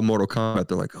they saw Mortal Kombat.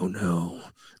 They're like, "Oh no,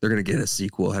 they're gonna get a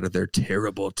sequel out of their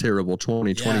terrible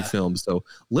 2020 film." So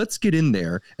let's get in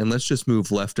there and let's just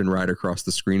move left and right across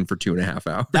the screen for 2.5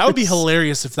 hours. That would be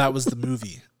hilarious if that was the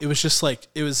movie. It was just like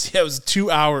it was 2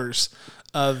 hours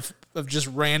of just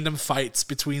random fights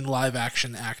between live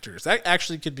action actors. That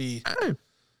actually could be.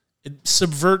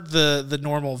 Subvert the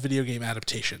normal video game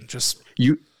adaptation.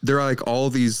 There are like all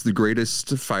the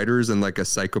greatest fighters and like a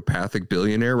psychopathic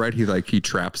billionaire, right? He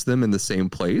traps them in the same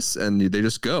place and they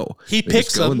just go. He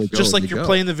picks them just like you're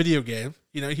playing the video game.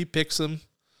 He picks them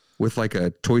with like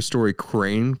a Toy Story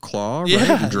crane claw, right?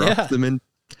 And drops them in.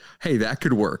 Hey, that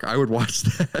could work. I would watch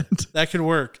that. That could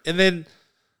work. And then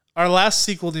our last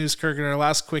sequel news, Kirk, and our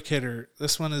last quick hitter.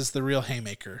 This one is the real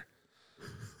haymaker.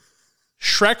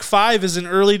 Shrek 5 is in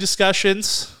early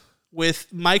discussions with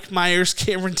Mike Myers,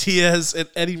 Cameron Diaz, and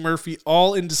Eddie Murphy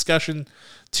all in discussion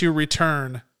to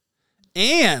return.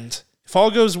 And if all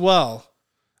goes well,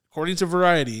 according to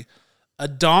Variety, a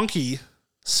Donkey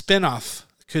spinoff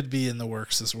could be in the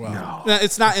works as well. No,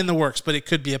 it's not in the works, but it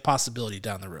could be a possibility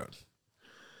down the road.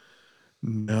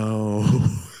 No.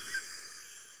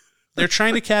 They're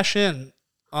trying to cash in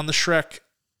on the Shrek.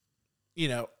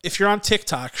 If you're on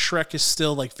TikTok, Shrek is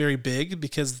still like very big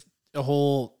because a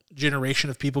whole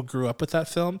generation of people grew up with that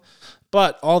film,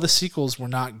 but all the sequels were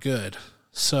not good.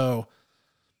 So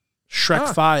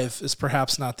Shrek 5 is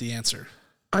perhaps not the answer.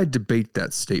 I debate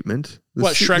that statement.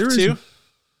 Shrek 2?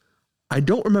 I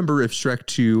don't remember if Shrek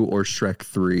 2 or Shrek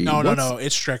 3. No,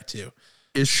 it's Shrek 2.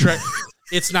 Is Shrek?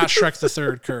 It's not Shrek the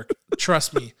Third, Kirk.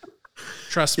 Trust me.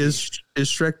 Is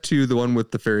Shrek 2 the one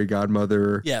with the fairy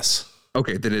godmother? Yes.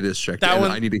 Okay, then it is Shrek. That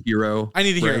one, I Need a Hero.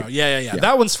 Hero. Yeah.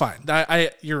 That one's fine.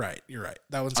 You're right.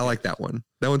 That one's. I like that one.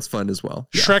 That one's fun as well.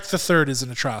 Shrek the Third is an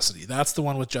atrocity. That's the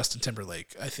one with Justin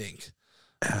Timberlake, I think.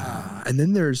 And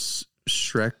then there's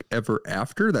Shrek Ever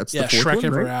After. That's the fourth Shrek one,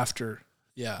 Ever right? After.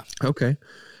 Yeah. Okay.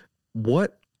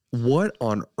 What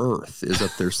on earth is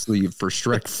up their sleeve for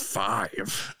Shrek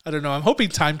 5? I don't know. I'm hoping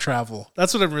time travel.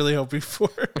 That's what I'm really hoping for.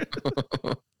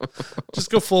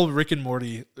 Just go full Rick and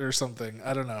Morty or something.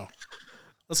 I don't know.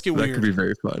 Let's get weird. That could be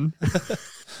very fun.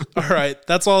 All right.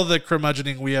 That's all the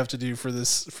curmudgeoning we have to do for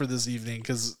this evening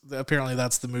because apparently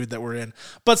that's the mood that we're in.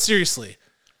 But seriously,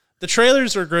 the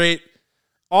trailers are great.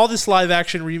 All this live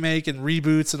action remake and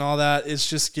reboots and all that is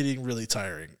just getting really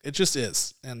tiring. It just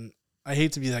is. And I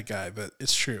hate to be that guy, but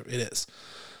it's true. It is.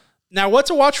 Now, what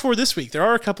to watch for this week? There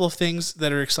are a couple of things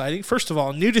that are exciting. First of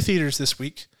all, new to theaters this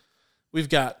week, we've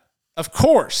got, of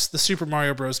course, the Super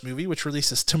Mario Bros. Movie, which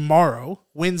releases tomorrow,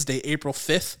 Wednesday, April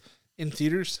 5th, in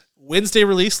theaters. Wednesday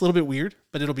release, a little bit weird,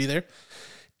 but it'll be there.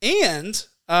 And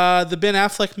the Ben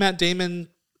Affleck, Matt Damon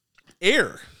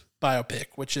Air biopic,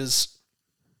 which is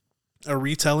a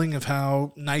retelling of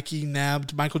how Nike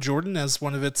nabbed Michael Jordan as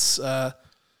one of its,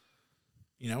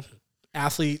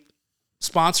 athlete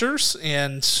sponsors,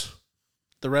 and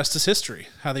the rest is history,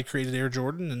 how they created Air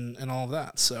Jordan and all of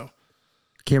that. So,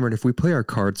 Cameron, if we play our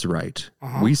cards right,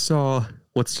 we saw,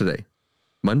 what's today?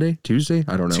 Monday? Tuesday?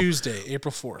 I don't know. Tuesday,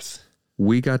 April 4th.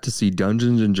 We got to see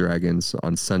Dungeons and Dragons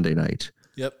on Sunday night.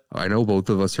 Yep. I know both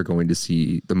of us are going to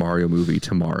see the Mario movie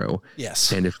tomorrow.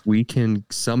 Yes. And if we can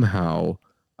somehow,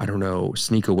 I don't know,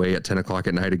 sneak away at 10 o'clock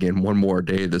at night again one more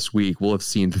day this week, we'll have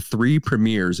seen 3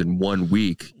 premieres in 1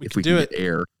 week if we can get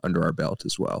Air under our belt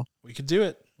as well. We could do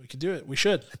it. We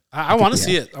should. I want to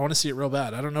see it. I want to see it real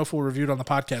bad. I don't know if we'll review it on the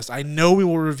podcast. I know we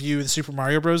will review the Super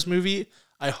Mario Bros. Movie.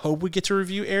 I hope we get to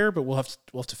review Air, but we'll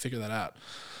have to figure that out.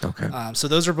 Okay. So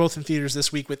those are both in theaters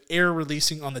this week, with Air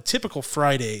releasing on the typical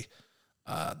Friday,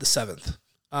 the 7th.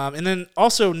 And then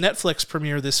also Netflix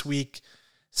premiere this week.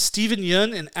 Steven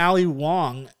Yeun and Ali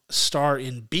Wong star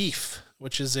in Beef,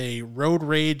 which is a road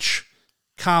rage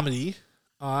comedy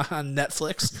on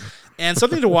Netflix. And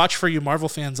something to watch for you Marvel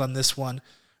fans on this one.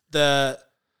 The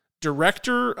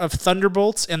director of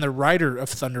Thunderbolts and the writer of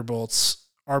Thunderbolts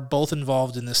are both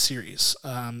involved in this series.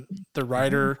 The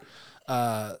writer,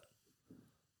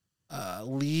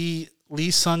 Lee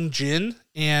Sung-jin,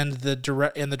 and the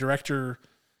director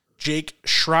Jake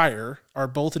Schreier are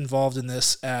both involved in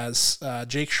this. As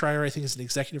Jake Schreier, I think, is an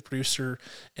executive producer,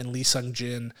 and Lee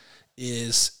Sung-jin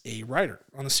is a writer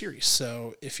on the series.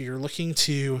 So if you're looking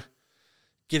to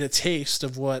get a taste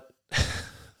of what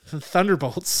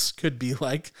Thunderbolts could be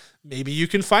like, maybe you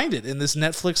can find it in this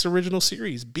Netflix original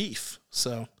series, Beef.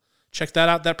 So check that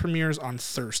out. That premieres on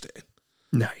Thursday.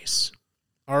 Nice.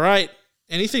 All right.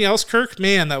 Anything else, Kirk?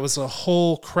 Man, that was a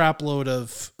whole crap load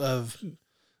of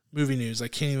movie news. I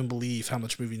can't even believe how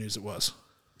much movie news it was.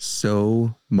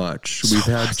 So much. We've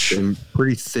had some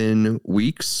pretty thin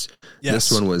weeks. Yes.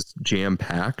 This one was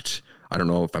jam-packed. I don't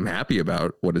know if I'm happy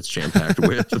about what it's jam-packed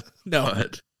with. No.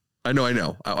 But I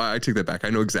know. I take that back. I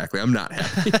know exactly. I'm not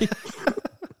happy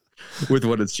with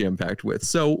what it's jam-packed with.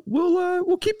 So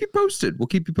we'll keep you posted. We'll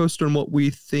keep you posted on what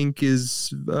we think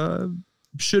is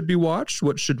should be watched,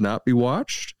 what should not be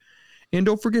watched. And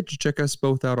don't forget to check us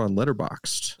both out on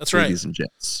Letterboxd. That's right. Ladies and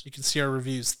gents. You can see our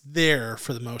reviews there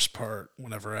for the most part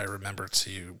whenever I remember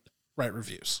to write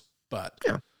reviews. But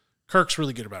yeah, Kirk's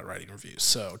really good about writing reviews.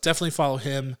 So definitely follow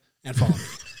him and follow me.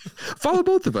 Follow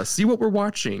both of us. See what we're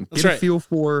watching. That's Get right. a feel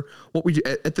for what we do.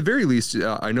 At the very least,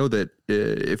 I know that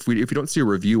if you don't see a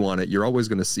review on it, you're always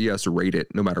going to see us rate it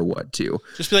no matter what, too.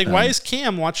 Just be like, why is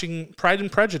Cam watching Pride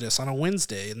and Prejudice on a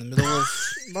Wednesday in the middle of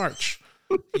March?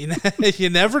 You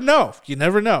never know. You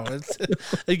never know.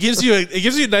 It gives you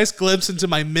a nice glimpse into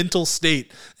my mental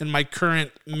state and my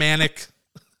current manic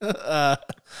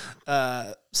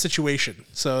situation.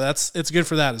 So it's good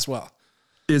for that as well.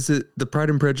 Is it the Pride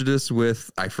and Prejudice with,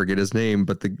 I forget his name,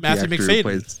 but the Matthew actor McFadden. who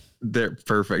plays there?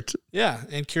 Perfect. Yeah,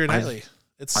 and Keira Knightley.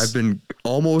 I've been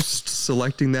almost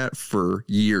selecting that for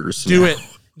years. Do now.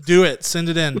 Do it. Send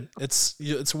it in.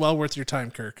 It's well worth your time,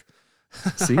 Kirk.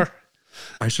 See,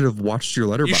 I should have watched your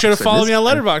Letterboxd. You should have followed me on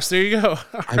Letterboxd. There you go.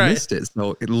 I missed it.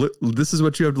 So this is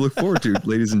what you have to look forward to,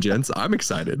 ladies and gents. I'm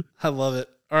excited. I love it.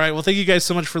 All right. Well, thank you guys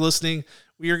so much for listening.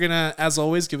 We are going to, as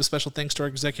always, give a special thanks to our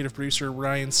executive producer,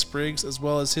 Ryan Spriggs, as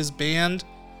well as his band,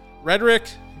 Rhetoric,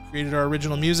 who created our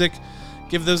original music.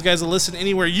 Give those guys a listen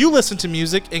anywhere you listen to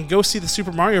music, and go see the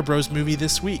Super Mario Bros. Movie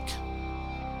this week.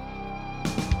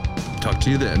 Talk to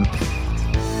you then.